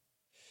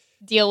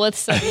deal with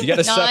some. You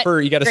gotta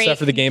suffer. You gotta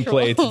suffer the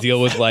gameplay to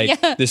deal with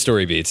the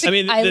story beats. I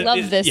mean, I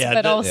love this,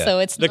 but also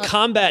it's the not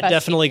combat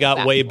definitely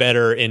got way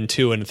better in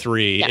 2 and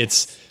 3. Yes.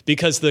 It's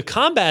because the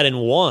combat in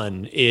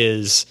 1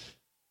 it's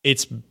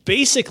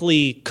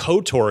basically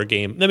KOTOR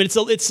game. I mean,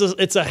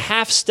 it's a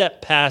half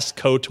step past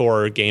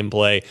KOTOR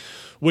gameplay,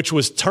 which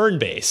was turn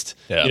based.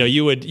 Yeah.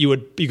 You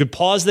could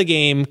pause the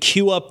game,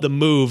 queue up the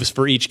moves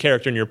for each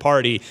character in your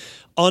party,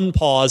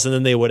 unpause, and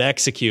then they would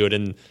execute.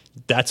 And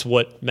that's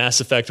what Mass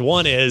Effect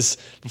 1 is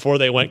before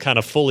they went kind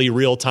of fully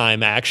real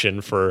time action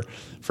for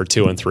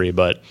 2 and 3.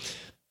 But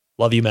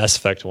love you, Mass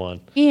Effect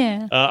 1.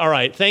 Yeah. All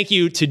right. Thank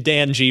you to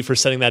Dan G for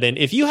sending that in.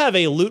 If you have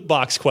a loot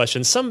box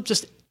question,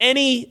 just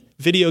any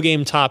video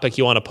game topic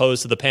you want to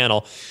pose to the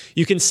panel,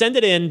 you can send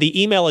it in.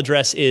 The email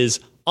address is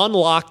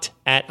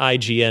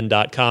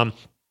unlocked@ign.com.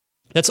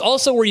 That's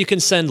also where you can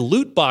send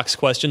loot box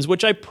questions,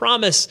 which I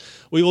promise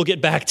we will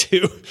get back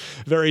to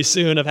very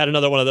soon. I've had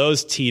another one of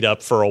those teed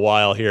up for a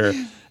while here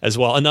as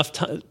well.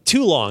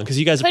 Too long, because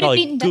you guys have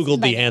probably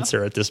Googled the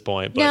answer at this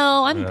point. But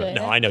no, I'm good.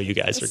 No, I know you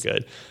guys are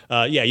good.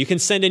 You can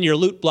send in your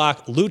loot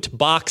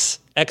box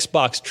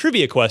Xbox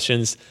trivia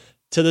questions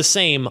to the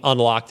same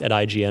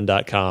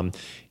unlocked@ign.com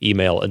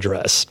email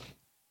address.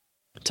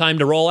 Time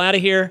to roll out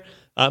of here.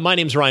 My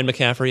name's Ryan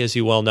McCaffrey, as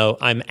you well know.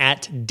 I'm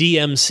at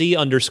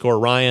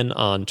DMC_Ryan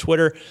on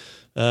Twitter.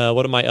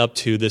 What am I up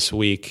to this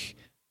week?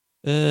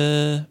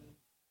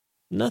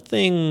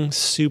 Nothing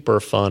super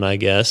fun, I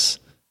guess.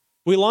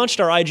 We launched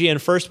our IGN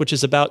First, which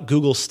is about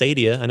Google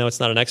Stadia. I know it's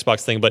not an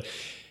Xbox thing, but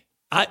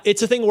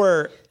it's a thing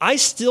where I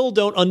still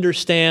don't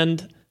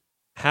understand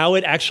how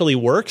it actually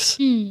works.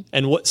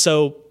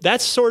 So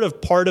that's sort of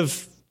part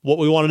of what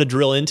we wanted to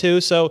drill into.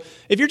 So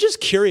if you're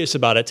just curious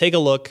about it, take a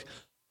look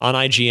on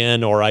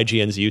IGN or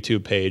IGN's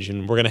YouTube page,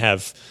 and we're going to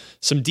have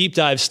some deep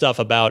dive stuff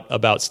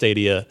about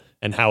Stadia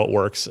and how it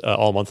works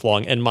all month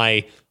long. And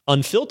my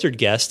unfiltered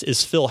guest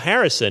is Phil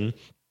Harrison,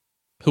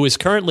 who is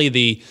currently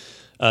the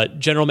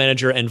general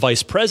manager and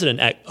vice president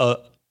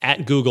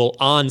at Google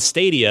on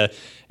Stadia.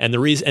 And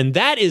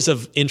that is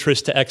of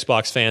interest to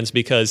Xbox fans,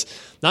 because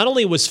not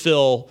only was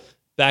Phil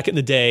back in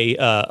the day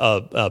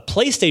a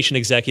PlayStation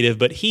executive,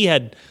 but he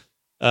had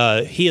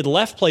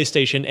left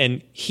PlayStation,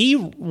 and he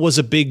was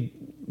a big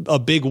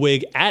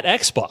wig at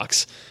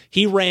Xbox.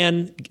 He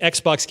ran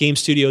Xbox Game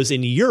Studios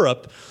in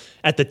Europe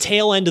at the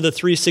tail end of the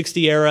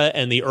 360 era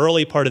and the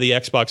early part of the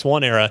Xbox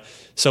One era.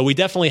 So we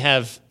definitely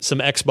have some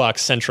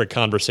Xbox-centric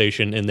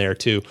conversation in there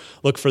too.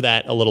 Look for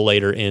that a little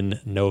later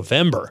in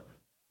November.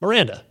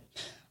 Miranda.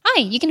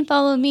 Hi, you can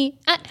follow me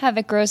at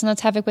Havoc Rose, and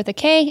that's Havoc with a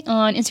K,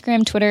 on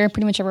Instagram, Twitter,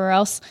 pretty much everywhere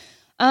else.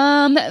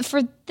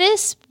 For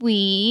this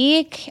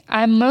week,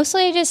 I'm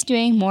mostly just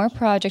doing more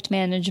project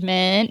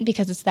management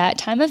because it's that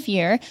time of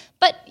year.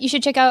 But you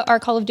should check out our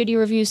Call of Duty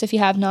reviews if you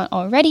have not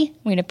already.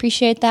 We'd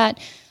appreciate that.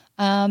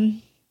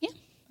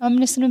 I'm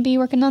just going to be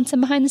working on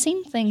some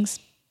behind-the-scenes things.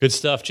 Good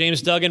stuff.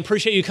 James Duggan,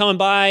 appreciate you coming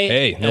by.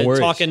 Hey, no worries.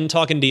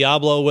 Talking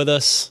Diablo with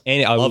us.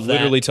 And I will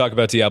literally talk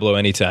about Diablo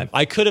anytime.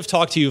 I could have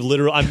talked to you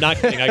literally. I'm not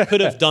kidding. I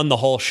could have done the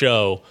whole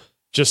show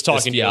just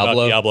talking to you about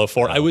Diablo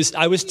 4. I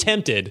was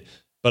tempted,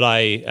 but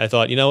I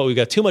thought, you know what, we've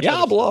got too much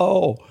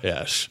Diablo.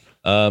 Yes.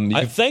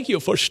 I thank you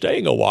for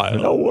staying a while.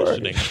 No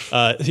worries.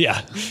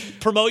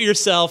 Promote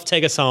yourself.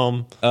 Take us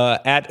home.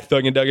 At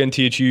Thuggin Duggan,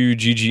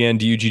 THUGGN,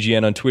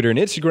 DUGGN on Twitter and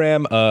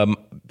Instagram.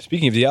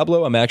 Speaking of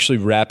Diablo, I'm actually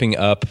wrapping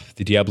up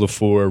the Diablo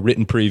 4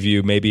 written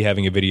preview, maybe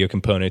having a video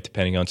component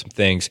depending on some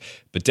things.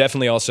 But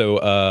definitely also,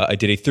 I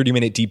did a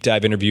 30-minute deep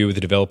dive interview with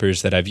the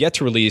developers that I've yet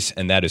to release,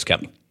 and that is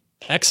coming.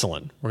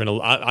 Excellent.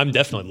 I'm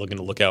definitely looking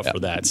to look out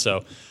for that.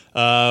 So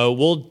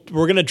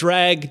we're gonna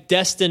drag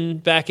Destin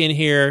back in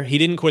here. He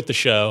didn't quit the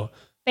show.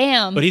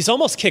 Bam. But he's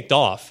almost kicked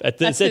off at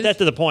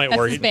the point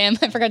where bam.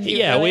 I forgot to do that.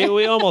 Yeah,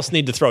 we almost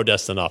need to throw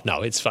Destin off.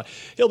 No, it's fine.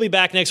 He'll be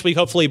back next week.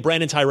 Hopefully,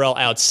 Brandon Tyrell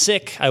out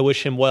sick. I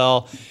wish him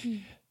well.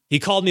 He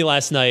called me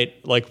last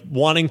night, like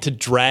wanting to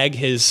drag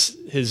his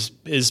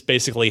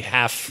basically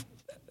half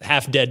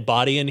half dead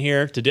body in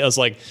here to do. I was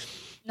like,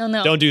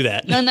 No. don't do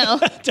that. No.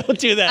 Don't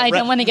do that. I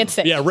don't want to get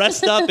sick. Yeah,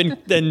 rest up and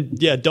then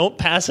don't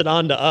pass it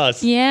on to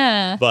us.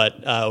 Yeah.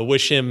 But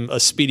wish him a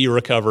speedy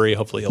recovery.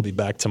 Hopefully he'll be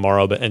back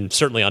tomorrow, and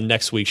certainly on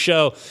next week's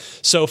show.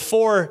 So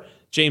for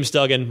James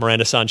Duggan,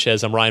 Miranda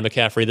Sanchez, I'm Ryan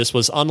McCaffrey. This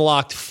was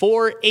Unlocked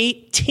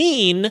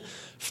 418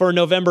 for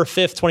November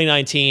 5th,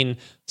 2019.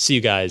 See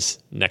you guys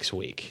next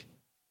week.